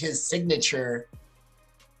named his signature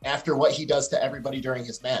after what he does to everybody during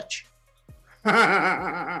his match.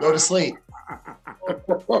 Go to sleep.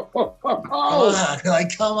 Come on.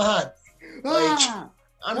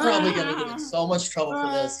 I'm probably going to get in so much trouble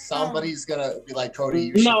for this. Somebody's going to be like, Cody,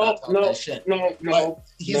 you should not talk that shit. But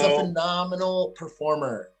he's a phenomenal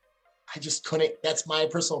performer. I just couldn't. That's my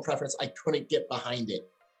personal preference. I couldn't get behind it.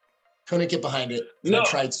 I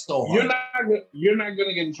tried so hard. You're not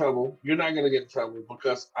gonna get in trouble. You're not gonna get in trouble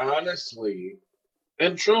because honestly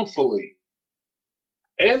and truthfully,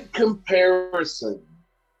 in comparison,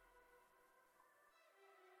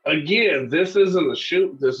 again, this isn't a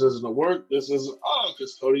shoot. This isn't a work. This isn't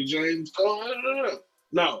because Cody James.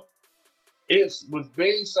 No, it's with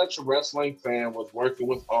being such a wrestling fan, with working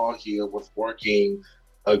with All Heel, with working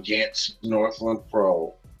against Northland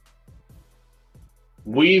Pro.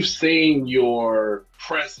 We've seen your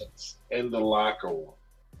presence in the locker room,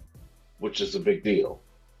 which is a big deal.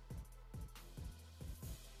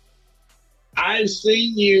 I've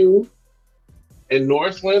seen you in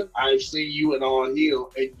Northland. I've seen you in All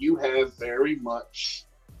Heel, and you have very much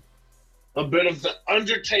a bit of the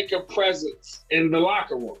Undertaker presence in the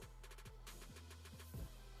locker room.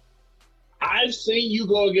 I've seen you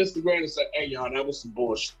go against the grain and say, hey, y'all, that was some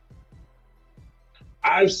bullshit.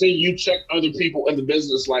 I've seen you check other people in the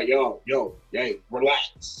business like, hey,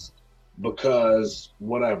 relax, because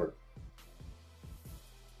whatever.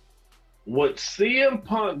 What CM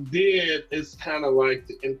Punk did is kind of like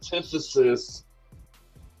the antithesis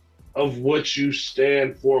of what you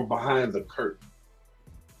stand for behind the curtain.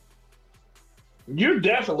 You're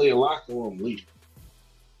definitely a locker room leader.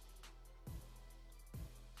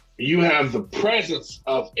 You have the presence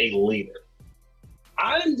of a leader.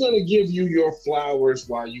 I'm going to give you your flowers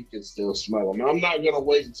while you can still smell them. I'm not going to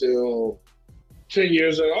wait until 10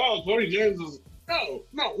 years and, Cody James is, no.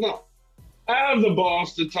 I have the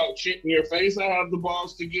balls to talk shit in your face. I have the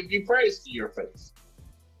balls to give you praise to your face.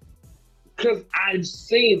 Because I've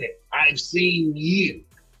seen it. I've seen you.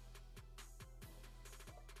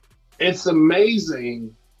 It's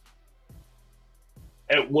amazing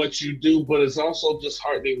at what you do, but it's also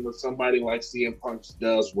disheartening when somebody like CM Punk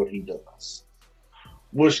does what he does,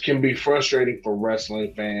 which can be frustrating for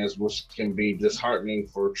wrestling fans, which can be disheartening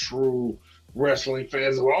for true wrestling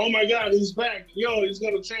fans. Well, oh my God, he's back. He's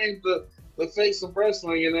going to change the face of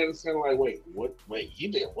wrestling. And then it's kind of like, wait, what? Wait, he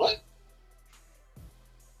did what?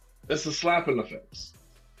 It's a slap in the face.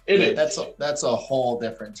 It is. That's a whole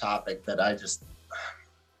different topic that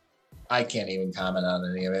I can't even comment on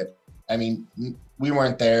any of it. I mean, we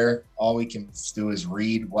weren't there. All we can do is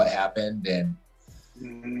read what happened. And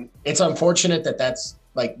it's unfortunate that that's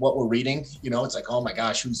like what we're reading. It's like, oh my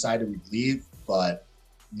gosh, whose side do we believe? But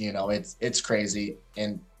you know, it's crazy.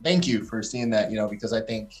 And thank you for seeing that, you know, because I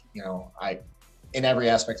think, you know, in every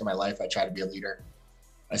aspect of my life, I try to be a leader.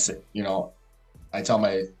 I said, you know, I tell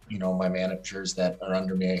my, you know, my managers that are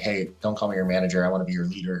under me, hey, don't call me your manager. I want to be your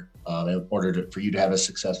leader. In order for you to have a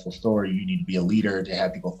successful story, you need to be a leader to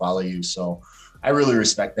have people follow you. So I really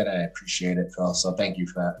respect that. And I appreciate it, Phil. So thank you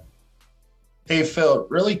for that. Hey, Phil,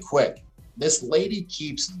 really quick. This lady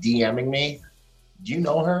keeps DMing me. Do you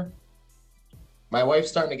know her? My wife's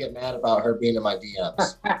starting to get mad about her being in my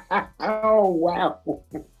DMs. Oh, wow.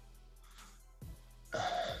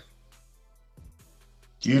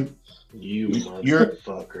 Dude, You you're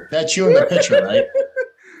motherfucker. that's you in the picture, right?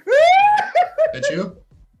 That's you?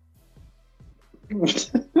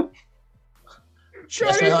 She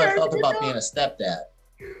asked me how I felt about being a stepdad.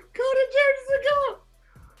 Cody James is a go.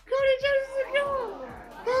 Cody James is a go.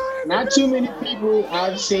 Not too many people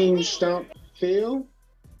I've seen stump Phil.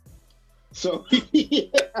 So, yeah,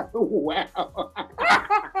 wow.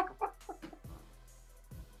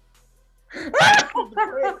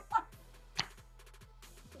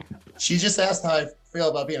 She just asked how I feel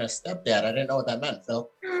about being a stepdad. I didn't know what that meant, Phil.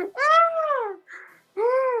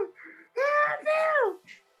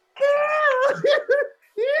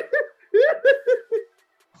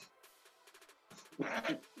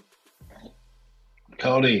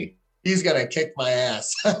 Cody. He's gonna kick my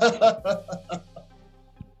ass.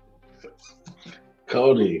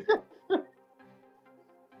 Cody.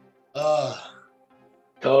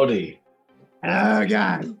 Cody. Oh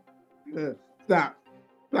God! Stop!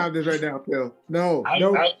 Stop this right now, Phil. No,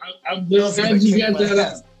 no. I'm Phil's just gonna glad you kick got my that up.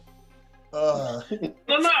 ass.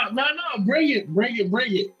 No. Bring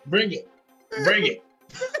it.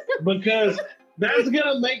 Because that's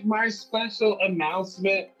gonna make my special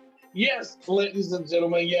announcement. Yes, ladies and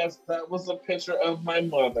gentlemen. Yes, that was a picture of my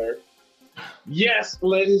mother. Yes,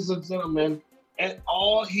 ladies and gentlemen. At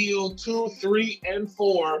All Heel 2, 3, and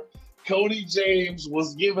 4, Cody James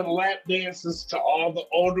was giving lap dances to all the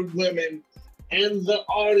older women in the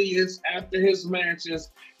audience after his matches,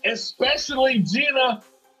 especially Gina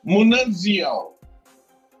Mununzio.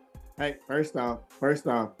 Hey, first off,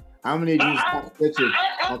 I'm gonna need you to stop bitching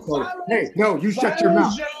on Cody. Hey, no, you shut your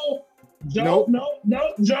mouth. Joe. I'm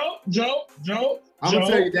gonna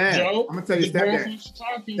tell you, Dad. Joe, I'm gonna tell you, Stepdad.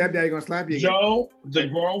 Stepdad gonna slap you again. Joe, the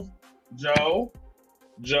growth.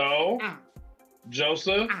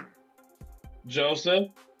 Joseph,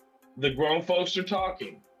 the grown folks are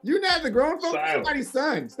talking. You're not the grown folks. Silence. Somebody's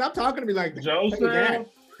son. Stop talking to me like that.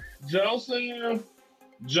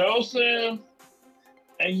 Joseph.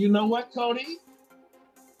 And you know what, Cody?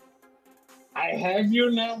 I have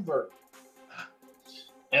your number.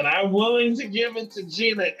 And I'm willing to give it to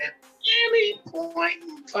Gina at any point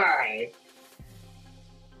in time.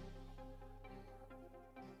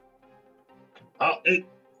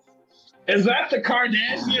 Is that the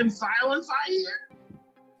Kardashian silence I hear?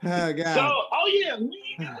 Oh, God. So, we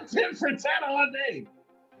got 10 for 10 all day.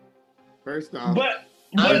 First off, But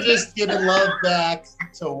I'm just giving love back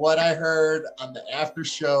to what I heard on the after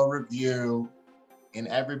show review, and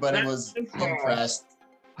everybody was impressed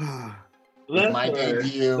with my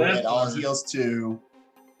debut at All Heels 2.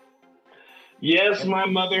 Yes, my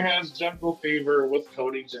mother has jungle fever with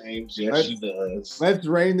Cody James. Yes, she does. Let's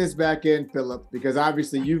rein this back in, Philip, because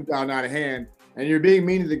obviously you've gone out of hand and you're being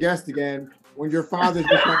mean to the guest again when your father's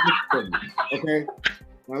just like, okay?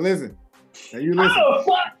 Now listen. Now you listen. Oh,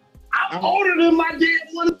 fuck! I'm older than my damn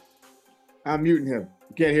one. I'm muting him.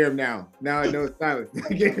 You can't hear him now. Now I know it's silence. I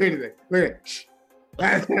can't hear anything. Look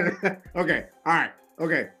at it. Okay. All right.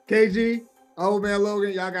 Okay. KG, old man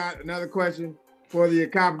Logan, y'all got another question for the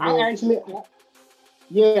incomparable.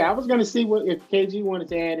 I was gonna see if KG wanted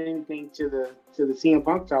to add anything to the CM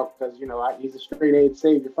Punk talk, because he's a straight edge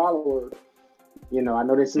savior follower. I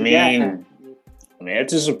know this is I mean,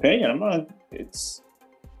 it's his opinion. It's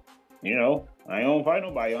I don't fight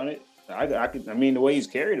nobody on it. I mean, the way he's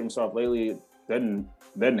carried himself lately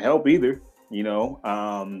doesn't help either.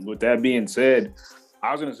 With that being said,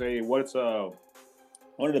 I was gonna say, what's one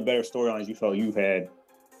of the better storylines you felt you've had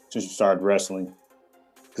since you started wrestling?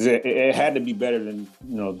 Because it had to be better than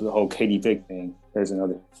the whole Katie Vick thing. There's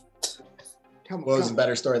another. What was a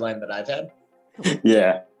better storyline that I've had?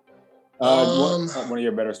 Yeah. One of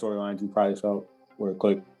your better storylines you probably felt where it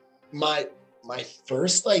clicked. My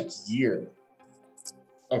first year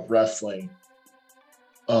of wrestling,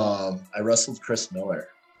 I wrestled Chris Miller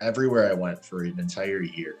everywhere I went for an entire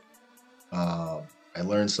year. I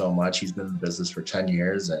learned so much. He's been in the business for 10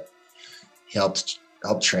 years, and he helped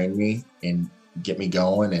train me and get me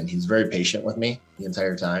going, and he's very patient with me the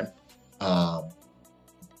entire time. But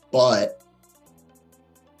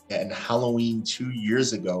and Halloween 2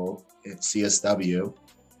 years ago at CSW.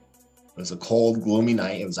 It was a cold, gloomy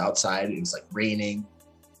night. It was outside. It was like raining.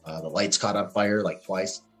 The lights caught on fire like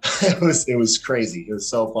twice. It was crazy. It was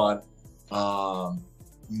so fun.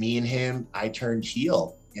 Me and him, I turned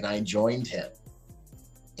heel and I joined him.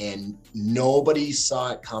 And nobody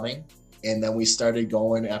saw it coming. And then we started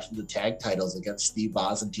going after the tag titles against Steve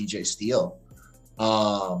Boz and TJ Steele.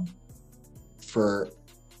 For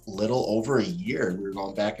little over a year, we were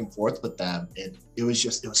going back and forth with them. And it was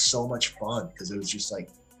so much fun because it was just like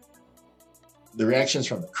the reactions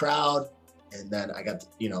from the crowd. And then I got to,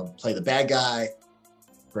 play the bad guy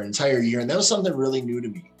for an entire year. And that was something really new to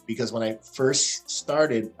me because when I first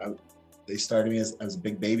started, they started me as a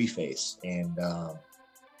big baby face. And,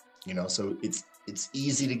 so it's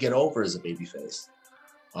easy to get over as a baby face,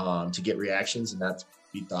 to get reactions and not to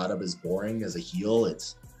be thought of as boring as a heel.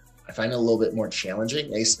 I find it a little bit more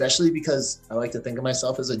challenging, especially because I like to think of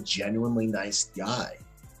myself as a genuinely nice guy.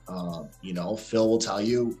 Phil will tell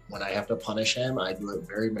you when I have to punish him, I do it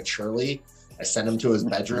very maturely. I send him to his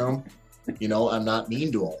bedroom. I'm not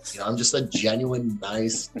mean to him. I'm just a genuine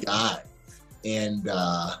nice guy. And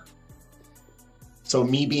so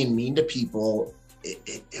me being mean to people,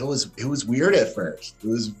 it was weird at first. It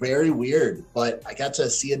was very weird, but I got to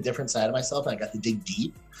see a different side of myself and I got to dig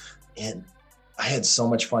deep and I had so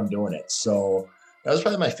much fun doing it. So that was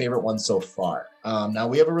probably my favorite one so far. Now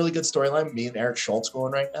we have a really good storyline. Me and Eric Schultz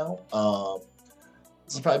going right now.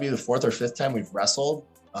 This will probably be the 4th or 5th time we've wrestled.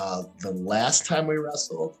 The last time we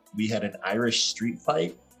wrestled, we had an Irish street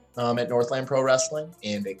fight at Northland Pro Wrestling,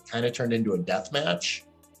 and it kind of turned into a death match.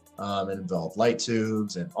 It involved light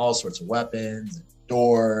tubes and all sorts of weapons and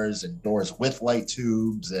doors with light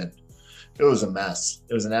tubes, and it was a mess.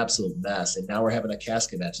 It was an absolute mess. And now we're having a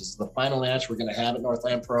casket match. This is the final match we're going to have at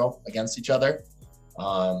Northland Pro against each other.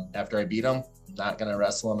 After I beat him, I'm not going to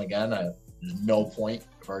wrestle him again. There's no point.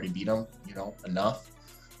 I've already beat him, enough.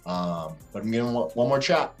 But I'm giving him one more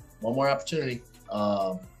shot, one more opportunity.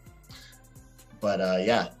 That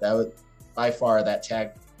was by far that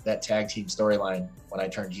tag team storyline when I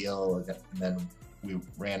turned heel, and then we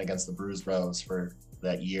ran against the Bruise Bros for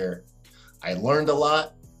that year. I learned a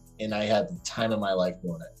lot, and I had the time of my life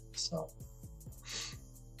doing it. So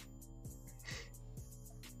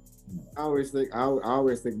I always think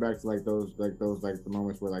back to those the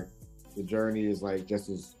moments where the journey is just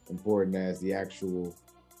as important as the actual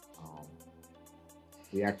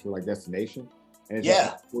destination. And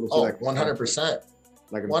it's cool to see, 100%.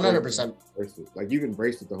 100%. You've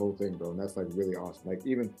embraced it the whole thing, bro, and that's really awesome.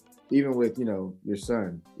 Even with your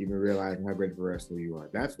son, even realizing how great of a wrestler you are,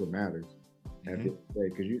 that's what matters.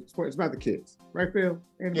 Because it's about the kids, right, Phil?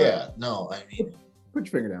 No, I mean, put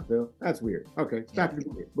your finger down, Phil. That's weird. Okay, stop your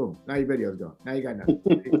video. Boom. Now your video's gone. Now you got nothing.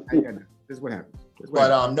 This is what happens.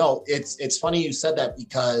 No, it's funny you said that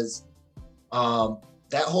because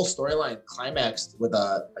that whole storyline climaxed with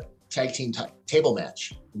a tag team table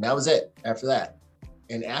match, and that was it. After that,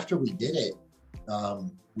 and after we did it,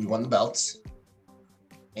 we won the belts,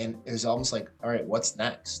 and it was almost like, all right, what's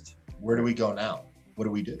next? Where do we go now? What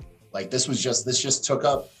do we do? This just took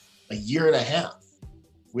up a year and a half.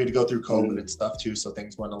 We had to go through COVID and stuff too, so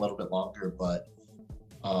things went a little bit longer. But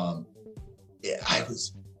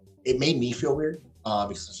it made me feel weird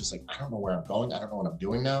because it's just I don't know where I'm going. I don't know what I'm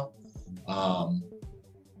doing now.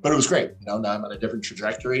 But it was great. Now I'm on a different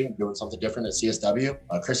trajectory. I'm doing something different at CSW.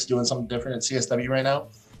 Chris is doing something different at CSW right now.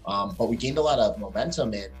 But we gained a lot of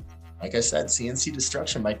momentum, and like I said, CNC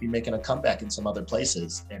Destruction might be making a comeback in some other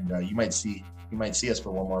places, and you might see us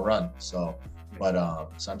for one more run. So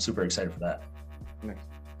I'm super excited for that. Nice.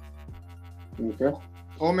 Okay.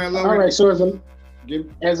 Oh man, all right. So as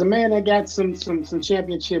a man that got some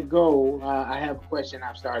championship gold, I have a question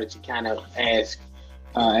I've started to kind of ask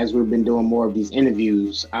as we've been doing more of these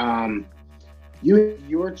interviews.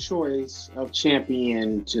 Your choice of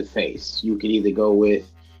champion to face. You could either go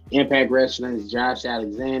with Impact Wrestling's Josh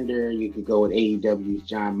Alexander, you could go with AEW's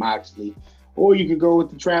Jon Moxley, or you could go with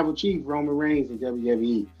the Tribal Chief Roman Reigns in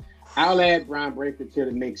WWE. I'll add Bron Breakker to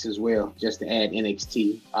the mix as well, just to add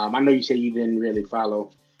NXT. I know you said you didn't really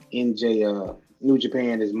follow New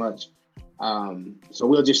Japan as much, so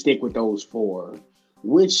we'll just stick with those four.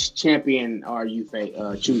 Which champion are you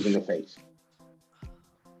choosing to face?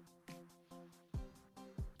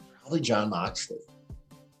 Probably Jon Moxley.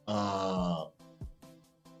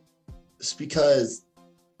 It's because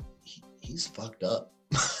he's fucked up.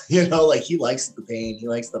 He likes the pain, he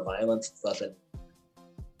likes the violence and stuff, and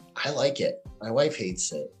I like it. My wife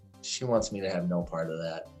hates it. She wants me to have no part of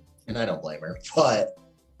that, and I don't blame her. But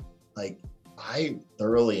I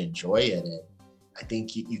thoroughly enjoy it. And I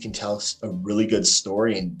think you can tell a really good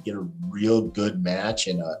story and get a real good match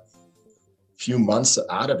in a few months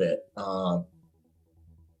out of it.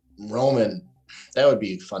 Roman, that would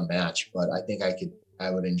be a fun match, but I think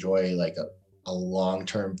I would enjoy like a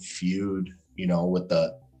long-term feud, with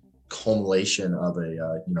the culmination of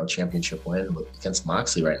a championship win against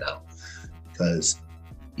Moxley right now, because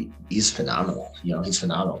he's phenomenal. He's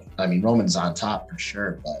phenomenal. I mean, Roman's on top for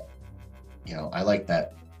sure, but I like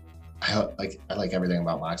that. I like everything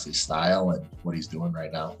about Moxley's style and what he's doing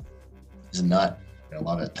right now. He's a nut. I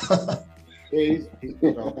love it. Yeah,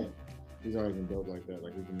 he's always been built like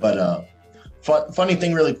that. But funny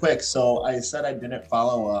thing, really quick. So I said I didn't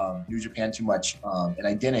follow New Japan too much, and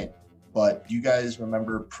I didn't. But do you guys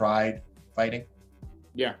remember Pride fighting?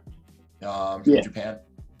 Yeah. New Japan.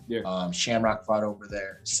 Yeah. Shamrock fought over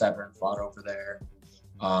there. Severn fought over there.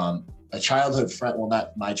 A childhood friend, well,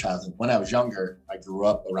 not my childhood. When I was younger, I grew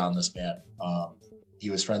up around this man. He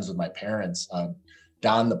was friends with my parents.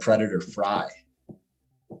 Don the Predator Fry.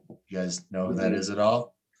 You guys know who that is at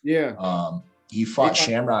all? Yeah. He fought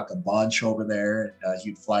Shamrock a bunch over there.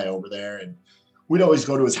 He'd fly over there, and we'd always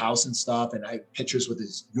go to his house and stuff. And I had pictures with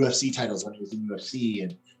his UFC titles when he was in UFC,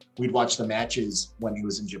 and we'd watch the matches when he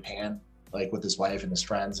was in Japan, like with his wife and his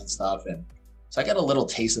friends and stuff. And so I got a little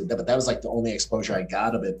taste of it, but that was like the only exposure I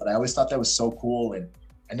got of it. But I always thought that was so cool, and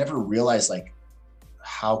I never realized like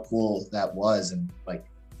how cool that was. And like,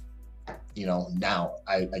 now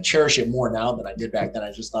I cherish it more now than I did back then.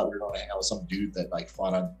 I just thought we were going to hang out with some dude that like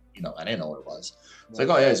fought on, I didn't know what it was. It's like,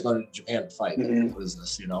 oh yeah, he's going to Japan to fight. Like, what is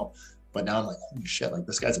this, But now I'm like, holy shit, like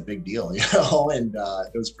this guy's a big deal, and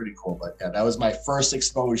it was pretty cool. But yeah, that was my first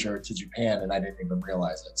exposure to Japan, and I didn't even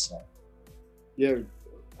realize it. So yeah,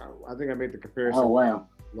 I think I made the comparison. Oh wow,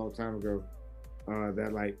 a long time ago.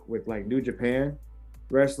 That like with like New Japan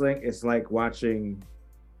wrestling, it's like watching.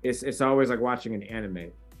 It's always like watching an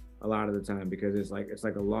anime, a lot of the time, because it's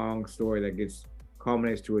like a long story that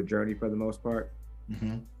culminates to a journey for the most part.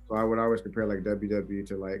 Mm-hmm. So I would always compare like WWE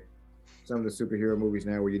to like some of the superhero movies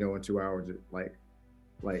now, where in 2 hours, like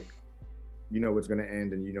what's going to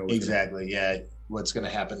end, and what's exactly, what's going to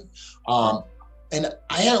happen. And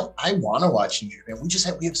I want to watch New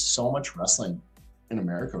Japan. We have so much wrestling in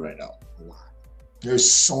America right now.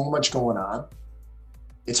 There's so much going on.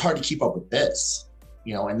 It's hard to keep up with this,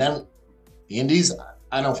 And then the indies,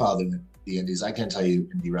 I don't follow the indies. I can't tell you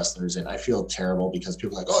indie wrestlers, and I feel terrible because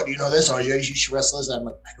people are like, oh, do you know this? Oh, you should wrestle this. I'm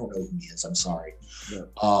like, I don't know who he is. I'm sorry. Yeah.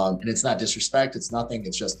 And it's not disrespect. It's nothing.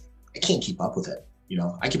 It's just I can't keep up with it.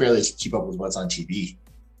 I can barely keep up with what's on TV.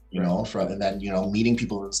 And then meeting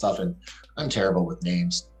people and stuff, and I'm terrible with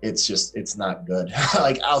names. It's not good.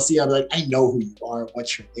 Like I'll be like, I know who you are.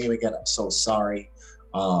 What's your name again? I'm so sorry.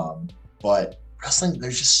 But wrestling,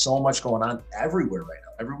 there's just so much going on everywhere right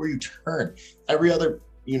now. Everywhere you turn, every other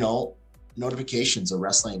notifications a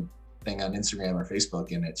wrestling thing on Instagram or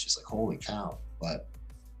Facebook, and it's just like, holy cow. But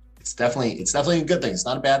it's definitely a good thing. It's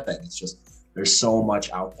not a bad thing. It's just there's so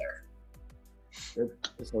much out there.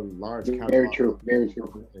 It's a large very true.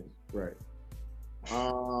 Right.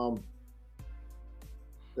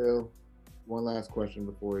 Phil, one last question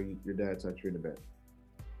before your dad tucks you in the bed.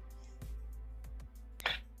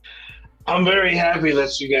 I'm very happy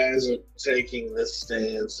that you guys are taking this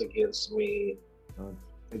stance against me.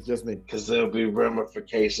 It's just me. Because there'll be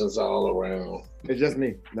ramifications all around. It's just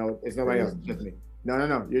me. No, it's nobody else. It's just me.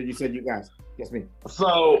 No. You said you guys. Just me.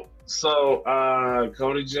 So,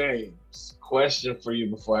 Cody James, question for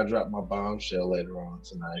you before I drop my bombshell later on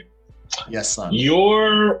tonight. Yes, son.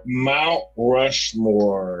 Your Mount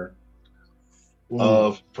Rushmore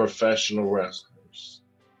of professional wrestlers.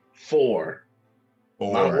 Four.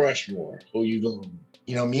 Mount Rushmore. Who you going?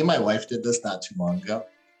 Me and my wife did this not too long ago.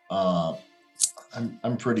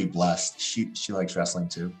 I'm pretty blessed. She likes wrestling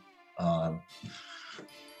too. I'm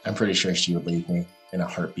pretty sure she would leave me in a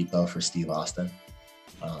heartbeat though for Steve Austin.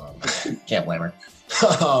 Can't blame her.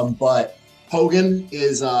 But Hogan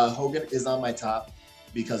is on my top,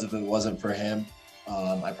 because if it wasn't for him,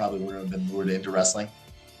 I probably wouldn't have been lured into wrestling.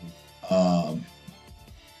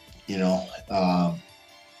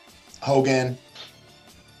 Hogan,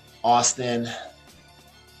 Austin,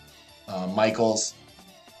 Michaels.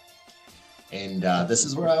 And this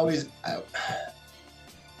is where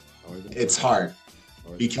it's hard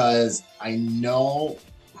because I know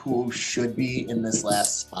who should be in this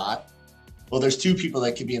last spot. Well, there's two people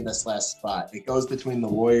that could be in this last spot. It goes between the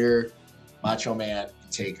Warrior, Macho Man,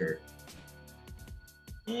 and Taker.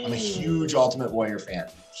 I'm a huge Ultimate Warrior fan.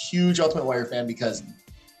 Because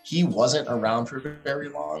he wasn't around for very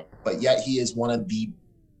long, but yet he is one of the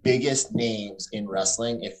biggest names in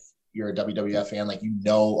wrestling. If you're a WWF fan,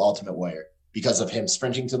 Ultimate Warrior. because of him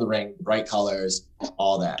sprinting to the ring, bright colors,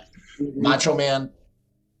 all that. Mhm. Macho Man,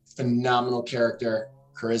 phenomenal character,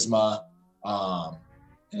 charisma.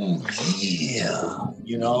 Yeah,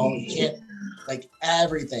 you know, you can't like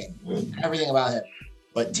everything about him.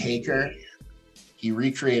 But Taker, he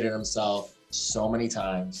recreated himself so many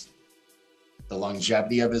times, the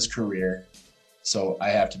longevity of his career. So I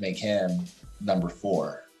have to make him number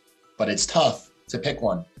 4. But it's tough to pick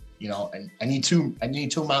one, you know, and I need two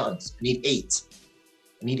mountains. I need 8.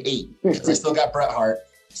 Because I still got Bret Hart,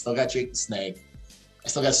 I still got Jake the Snake. I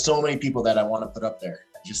still got so many people that I want to put up there.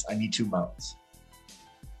 I need 2 mountains.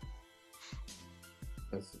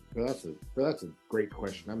 That's a great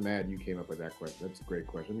question. I'm mad you came up with that question. That's a great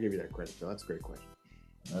question. I'm gonna give you that credit, Phil. That's a great question.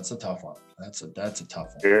 That's a tough one. That's a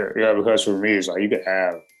tough one. Yeah, because for me, it's like you could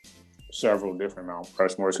have several different Mount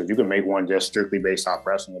Rushmores because you can make one just strictly based off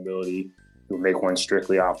wrestling ability. You can make one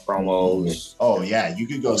strictly off promos. Oh yeah, you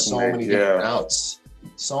could go so many different routes.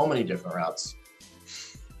 So many different routes.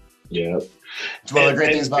 Yeah. It's one of the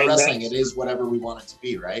great things about wrestling. It is whatever we want it to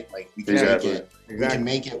be, right? Like we can make it. We can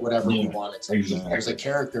make it whatever we want it to be. There's a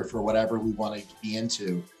character for whatever we want it to be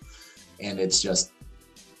into, and it's just,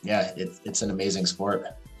 yeah, it's an amazing sport.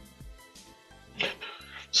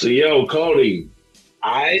 So, yo, Cody,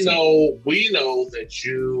 we know that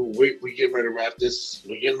we getting ready to wrap this.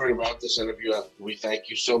 We're getting ready to wrap this interview up. We thank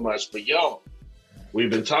you so much. But yo, we've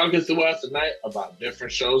been talking throughout the night about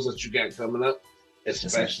different shows that you got coming up,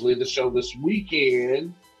 especially the show this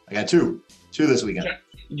weekend. I got two this weekend.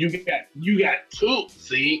 You got 2.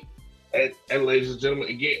 See, and ladies and gentlemen,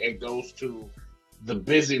 again, it goes to the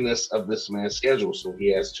busyness of this man's schedule. So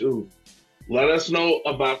he has 2. Let us know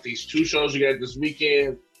about these 2 shows you got this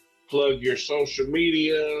weekend. Plug your social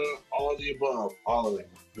media, all of the above, all of it.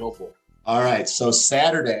 Go for it. All right. So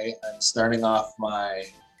Saturday, I'm starting off my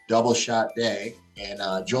double shot day in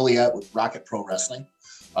Joliet with Rocket Pro Wrestling.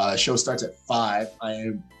 Show starts at 5. I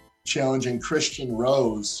am challenging Christian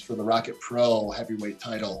Rose for the Rocket Pro heavyweight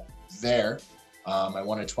title there. I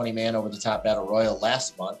won a 20-man over the top battle royal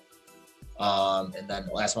last month. And then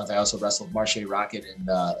last month I also wrestled Marche Rocket and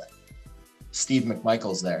Steve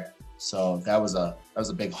McMichaels there. So that was a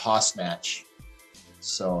big hoss match.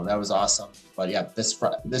 So that was awesome. But yeah, this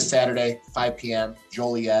Saturday, 5 p.m.,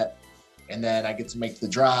 Joliet. And then I get to make the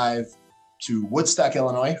drive to Woodstock,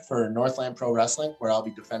 Illinois for Northland Pro Wrestling, where I'll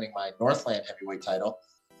be defending my Northland heavyweight title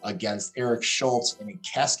against Eric Schultz in a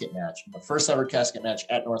casket match. The first ever casket match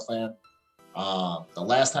at Northland. The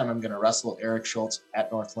last time I'm going to wrestle Eric Schultz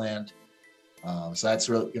at Northland. So that's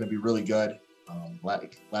going to be really good.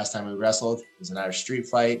 Last time we wrestled was an Irish street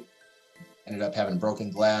fight. Ended up having broken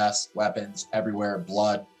glass, weapons everywhere,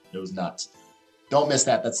 blood. It was nuts. Don't miss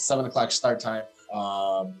that. That's 7 o'clock start time.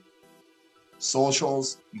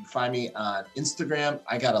 Socials, you can find me on Instagram.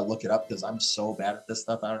 I got to look it up because I'm so bad at this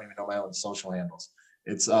stuff. I don't even know my own social handles.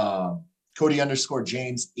 It's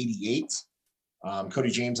Cody_James88. Cody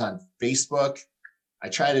James on Facebook. I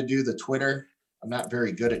try to do the Twitter. I'm not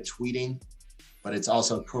very good at tweeting, but it's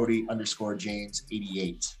also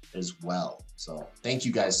Cody_James88 as well. So thank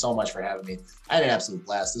you guys so much for having me. I had an absolute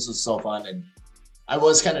blast. This was so fun. And I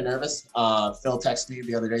was kind of nervous. Phil texted me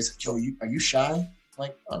the other day, said, Joe, are you shy? I'm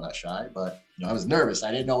like, I'm not shy, but I was nervous.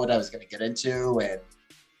 I didn't know what I was going to get into. And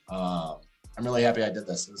I'm really happy I did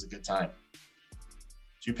this. It was a good time.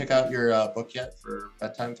 Did you pick out your book yet for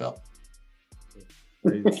bedtime, Phil?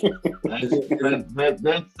 That's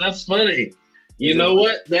funny. You know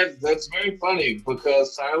what? That's very funny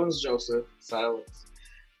because silence, Joseph, silence.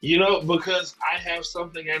 Because I have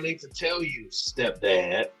something I need to tell you,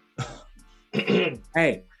 stepdad.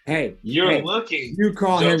 Hey, you're looking. You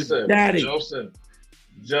call Joseph, him daddy.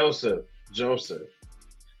 Joseph.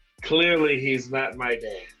 Clearly, he's not my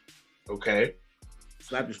dad. Okay.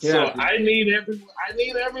 So I need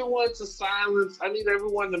everyone to silence. I need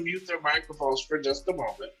everyone to mute their microphones for just a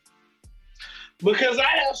moment. Because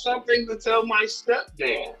I have something to tell my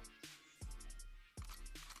stepdad.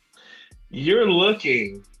 You're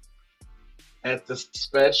looking at the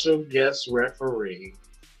special guest referee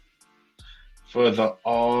for the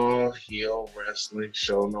All Heel Wrestling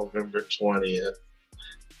Show November 20th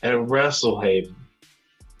at WrestleHaven.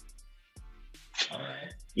 All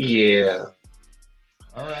right. Yeah.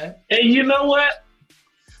 All right. And you know what?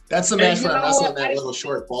 That's the match where I'm wrestling that little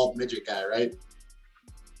short, bald midget guy, right?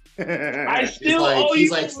 I still owe he's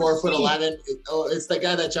you like 4'11". receipt. It's the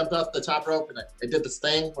guy that jumped off the top rope and I did this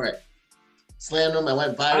thing where I slammed him. I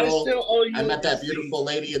went viral. I still owe you I met that beautiful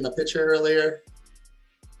lady in the picture earlier.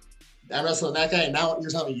 I'm wrestling that guy, and now you're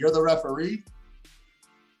telling me you're the referee?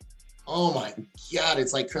 Oh my God,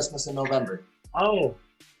 it's like Christmas in November. Oh,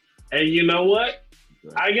 and you know what?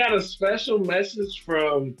 I got a special message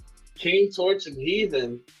from King Torch and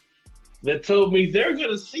Heathen that told me they're going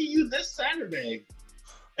to see you this Saturday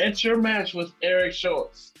at your match with Eric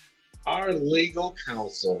Schultz, our legal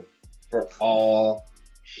counsel for All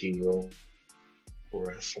Heel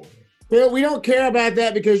Wrestling. Phil, we don't care about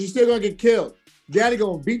that because you're still going to get killed. Daddy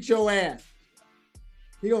going to beat your ass.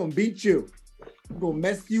 He going to beat you. He going to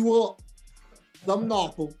mess you up. Something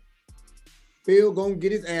awful. Phil going to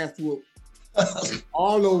get his ass whooped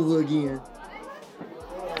all over again.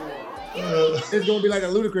 It's going to be like a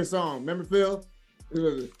Ludacris song. Remember, Phil?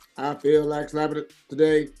 I feel like slapping it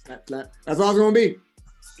today. Slap, slap. That's all it's going to be.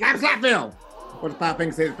 Slap, slap, Phil. What the 5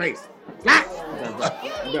 fingers say to his face? Slap.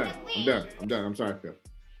 I'm done. I'm sorry, Phil.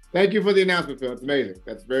 Thank you for the announcement, Phil. It's amazing.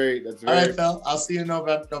 That's very. All right, Phil. I'll see you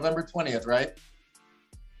November 20th, right?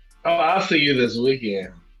 Oh, I'll see you this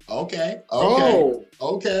weekend. Okay. Oh.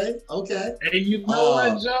 Okay. And you know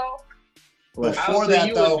what, Joe? Before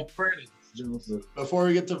that, though, before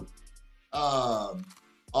we get to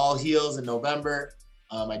All Heels in November,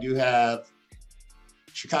 I do have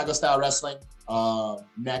Chicago Style Wrestling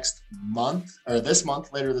next month, or this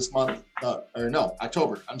month, later this month,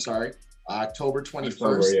 October. I'm sorry. October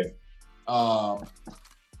 21st.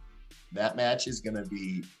 That match is going to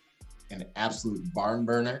be an absolute barn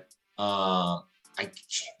burner. I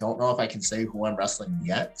don't know if I can say who I'm wrestling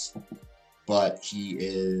yet, but he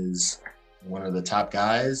is one of the top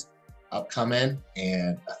guys upcoming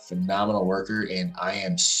and a phenomenal worker, and I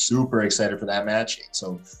am super excited for that match.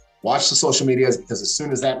 So watch the social medias, because as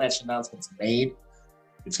soon as that match announcement's made,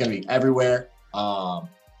 it's going to be everywhere.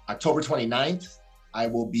 October 29th, I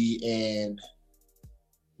will be in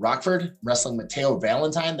Rockford wrestling Mateo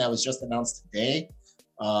Valentine. That was just announced today.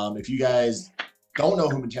 If you guys don't know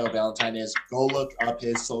who Mateo Valentine is, go look up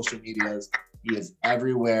his social medias. He is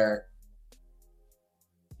everywhere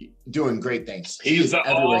doing great things. He's the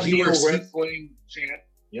all-heel wrestling champ.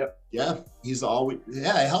 Yep. Yeah, he's always.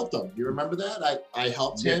 Yeah, I helped him. You remember that? I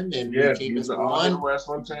helped him, and we came as one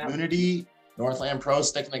wrestling champ. Unity, Northland Pro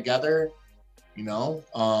sticking together. You know,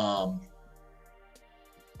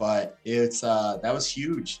 but it's that was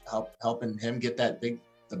huge, helping him get the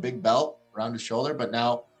big belt around his shoulder. But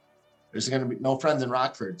now there's going to be no friends in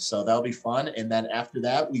Rockford, so that'll be fun. And then after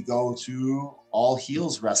that, we go to All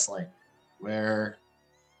Heels Wrestling, where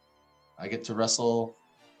I get to wrestle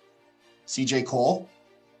CJ Cole.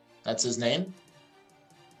 That's his name.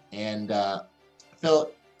 And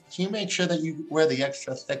Phil, can you make sure that you wear the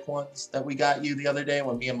extra thick ones that we got you the other day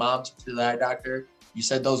when me and Mom took to the eye doctor? You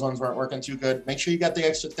said those ones weren't working too good. Make sure you got the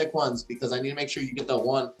extra thick ones, because I need to make sure you get the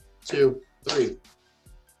 1, 2, 3.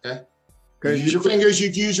 Okay? You use your fingers, you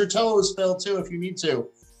use your toes, Phil, too, if you need to.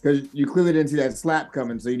 Because you clearly didn't see that slap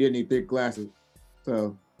coming, so you didn't need thick glasses.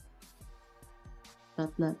 So.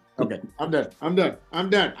 Okay, I'm done.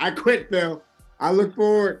 I quit, Phil. I look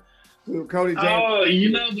forward to Cody James. Oh, you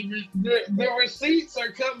know, the receipts are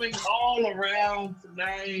coming all around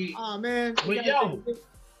tonight. Oh, man.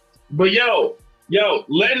 But yo,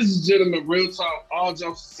 ladies and gentlemen, real talk, all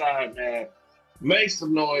jokes aside, man, make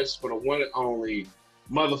some noise for the one and only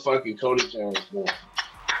motherfucking Cody James, man.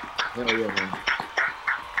 Hell yeah, man.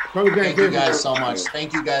 Cody James, thank you guys so much.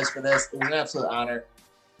 Thank you guys for this. It was an absolute honor.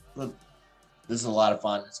 This is a lot of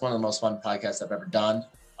fun. It's one of the most fun podcasts I've ever done.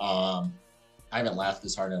 I haven't laughed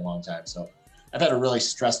this hard in a long time. So I've had a really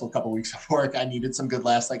stressful couple weeks of work. I needed some good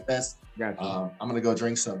laughs like this. Gotcha. I'm going to go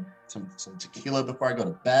drink some tequila before I go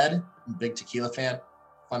to bed. I'm a big tequila fan.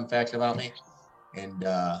 Fun fact about me. And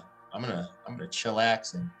I'm gonna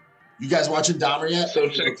chillax. And you guys watching Dahmer yet? So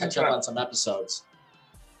we'll catch up on some episodes.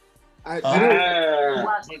 I gotta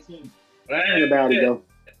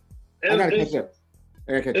catch up.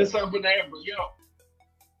 It's something there,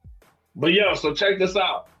 but yo, so check this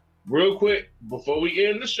out real quick before we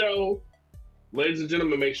end the show. Ladies and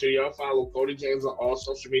gentlemen, make sure y'all follow Cody James on all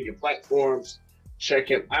social media platforms. Check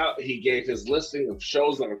him out. He gave his listing of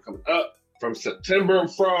shows that are coming up from October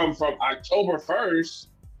 1st,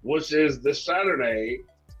 which is this Saturday,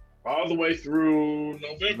 all the way through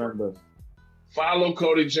November. Follow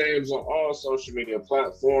Cody James on all social media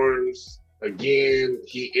platforms. Again,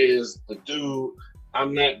 he is the dude.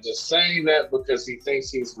 I'm not just saying that because he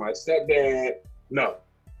thinks he's my stepdad. No.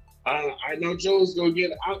 I know Joe's going to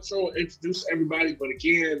get an outro, introduce everybody, but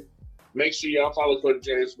again, make sure y'all follow Cody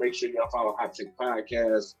James. Make sure y'all follow Hot Take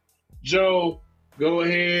Podcast. Joe, go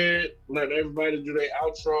ahead, let everybody do their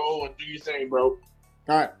outro and do your thing, bro.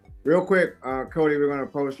 All right. Real quick, Cody, we're going to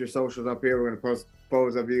post your socials up here. We're going to post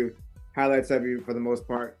photos of you, highlights of you for the most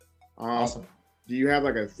part. Awesome. Do you have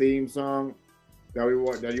like a theme song that you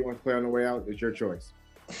want to play on the way out? It's your choice.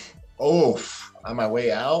 Oh, On my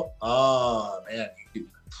way out, oh man,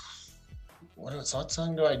 what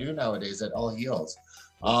song do I do nowadays that all heals?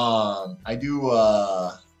 I do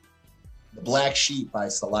The Black Sheep by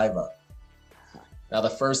Saliva. Now the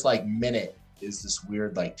first like minute is this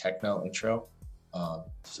weird like techno intro. The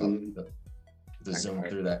zoom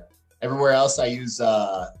through that. Everywhere else I use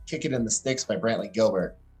Kick It in the Sticks by Brantley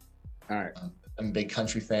Gilbert. All right. I'm a big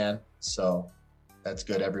country fan, so that's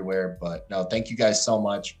good everywhere. But no, thank you guys so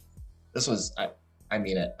much. This was, I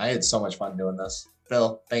mean it. I had so much fun doing this.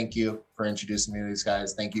 Phil, thank you for introducing me to these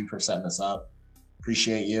guys. Thank you for setting us up.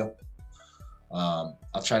 Appreciate you. I'll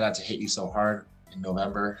try not to hit you so hard in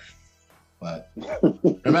November. But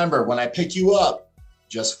remember, when I pick you up,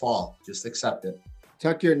 just fall. Just accept it.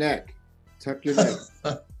 Tuck your neck. Tuck your neck.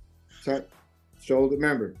 Tuck. Shoulder.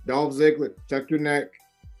 Remember, Dolph Ziggler. Tuck your neck.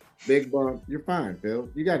 Big bump. You're fine, Phil.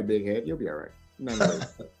 You got a big head. You'll be all right.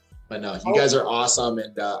 But no, you guys are awesome,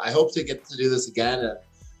 and I hope to get to do this again. And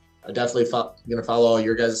I'm definitely gonna follow all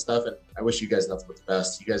your guys' stuff, and I wish you guys nothing but the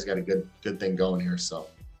best. You guys got a good thing going here. So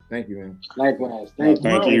thank you, man. Likewise. Thank you.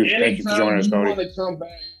 Bro, Thank you for joining us, Cody. Want to come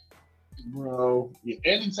back, bro?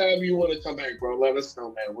 Anytime you want to come back, bro, let us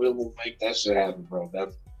know, man. We'll make that shit happen, bro.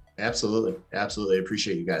 absolutely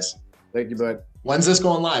appreciate you guys. Thank you, bud. When's this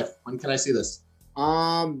going live? When can I see this?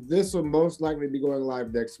 This will most likely be going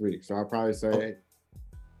live next week. So I'll probably say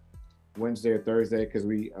Wednesday or Thursday, because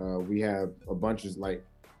we have a bunch of like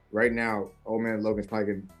right now, old man Logan's probably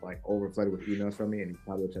getting like overflooded with emails from me and he's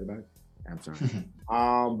probably upset about it. I'm sorry.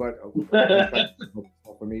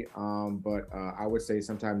 For me. But I would say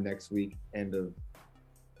sometime next week, end of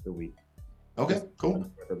the week. Okay, cool.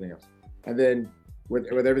 Everything else. And then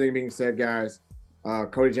with everything being said, guys,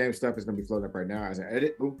 Cody James stuff is gonna be floating up right now as an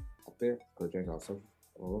edit. Ooh, up there. Cody James also.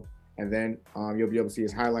 And then you'll be able to see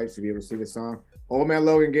his highlights, you'll be able to see the song. Old man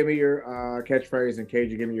Logan, give me your catchphrase, and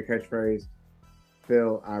KG, give me your catchphrase.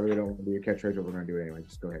 Phil, I really don't want to do your catchphrase, but we're gonna do it anyway.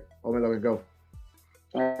 Just go ahead. Old man Logan, go.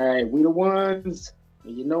 All right, we the ones.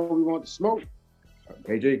 And you know we want to smoke.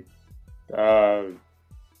 KG.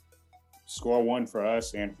 Score one for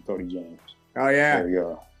us and for Cody James. Oh yeah. There we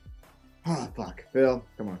go. Oh fuck. Phil,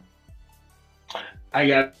 come on. I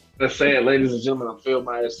got to say it, ladies and gentlemen. I'm Phil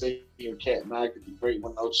Myers, senior cat Mike, the great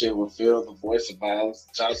one, no chill with Phil, the voice of violence,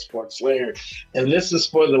 the child support slayer. And this is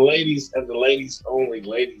for the ladies and the ladies only.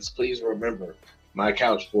 Ladies, please remember, my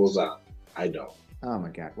couch pulls out. I don't. Oh my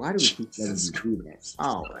God. Why do we keep letting you do that?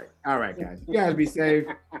 All right, guys. You guys be safe.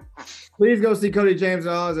 Please go see Cody James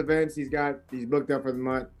at all his events. He's booked up for the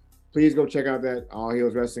month. Please go check out that All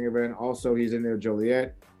Heels Wrestling event. Also, he's in there,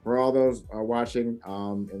 Joliet. For all those watching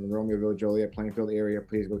in the Romeoville, Joliet, Plainfield area,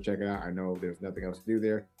 please go check it out. I know there's nothing else to do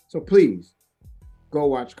there. So please go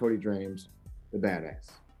watch Cody James, the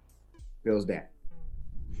badass. Phil's dad.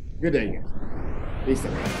 Good day, guys. Peace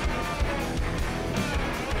out.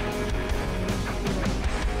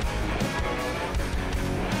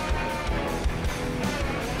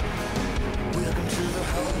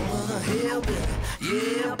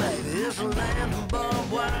 Yeah, baby, it's a land of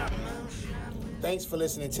barbed wire. Thanks for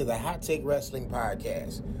listening to the Hot Take Wrestling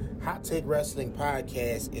Podcast. Hot Take Wrestling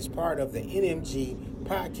Podcast is part of the NMG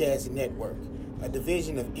Podcast Network, a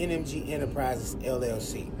division of NMG Enterprises,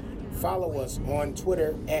 LLC. Follow us on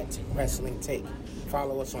Twitter at Wrestling Take.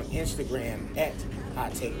 Follow us on Instagram at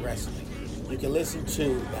Hot Take Wrestling. You can listen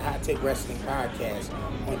to the Hot Take Wrestling Podcast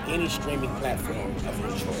on any streaming platform of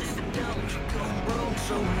your choice.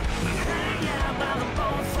 So we hang out by the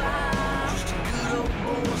bonfire, just a good old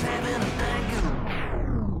boys having a night.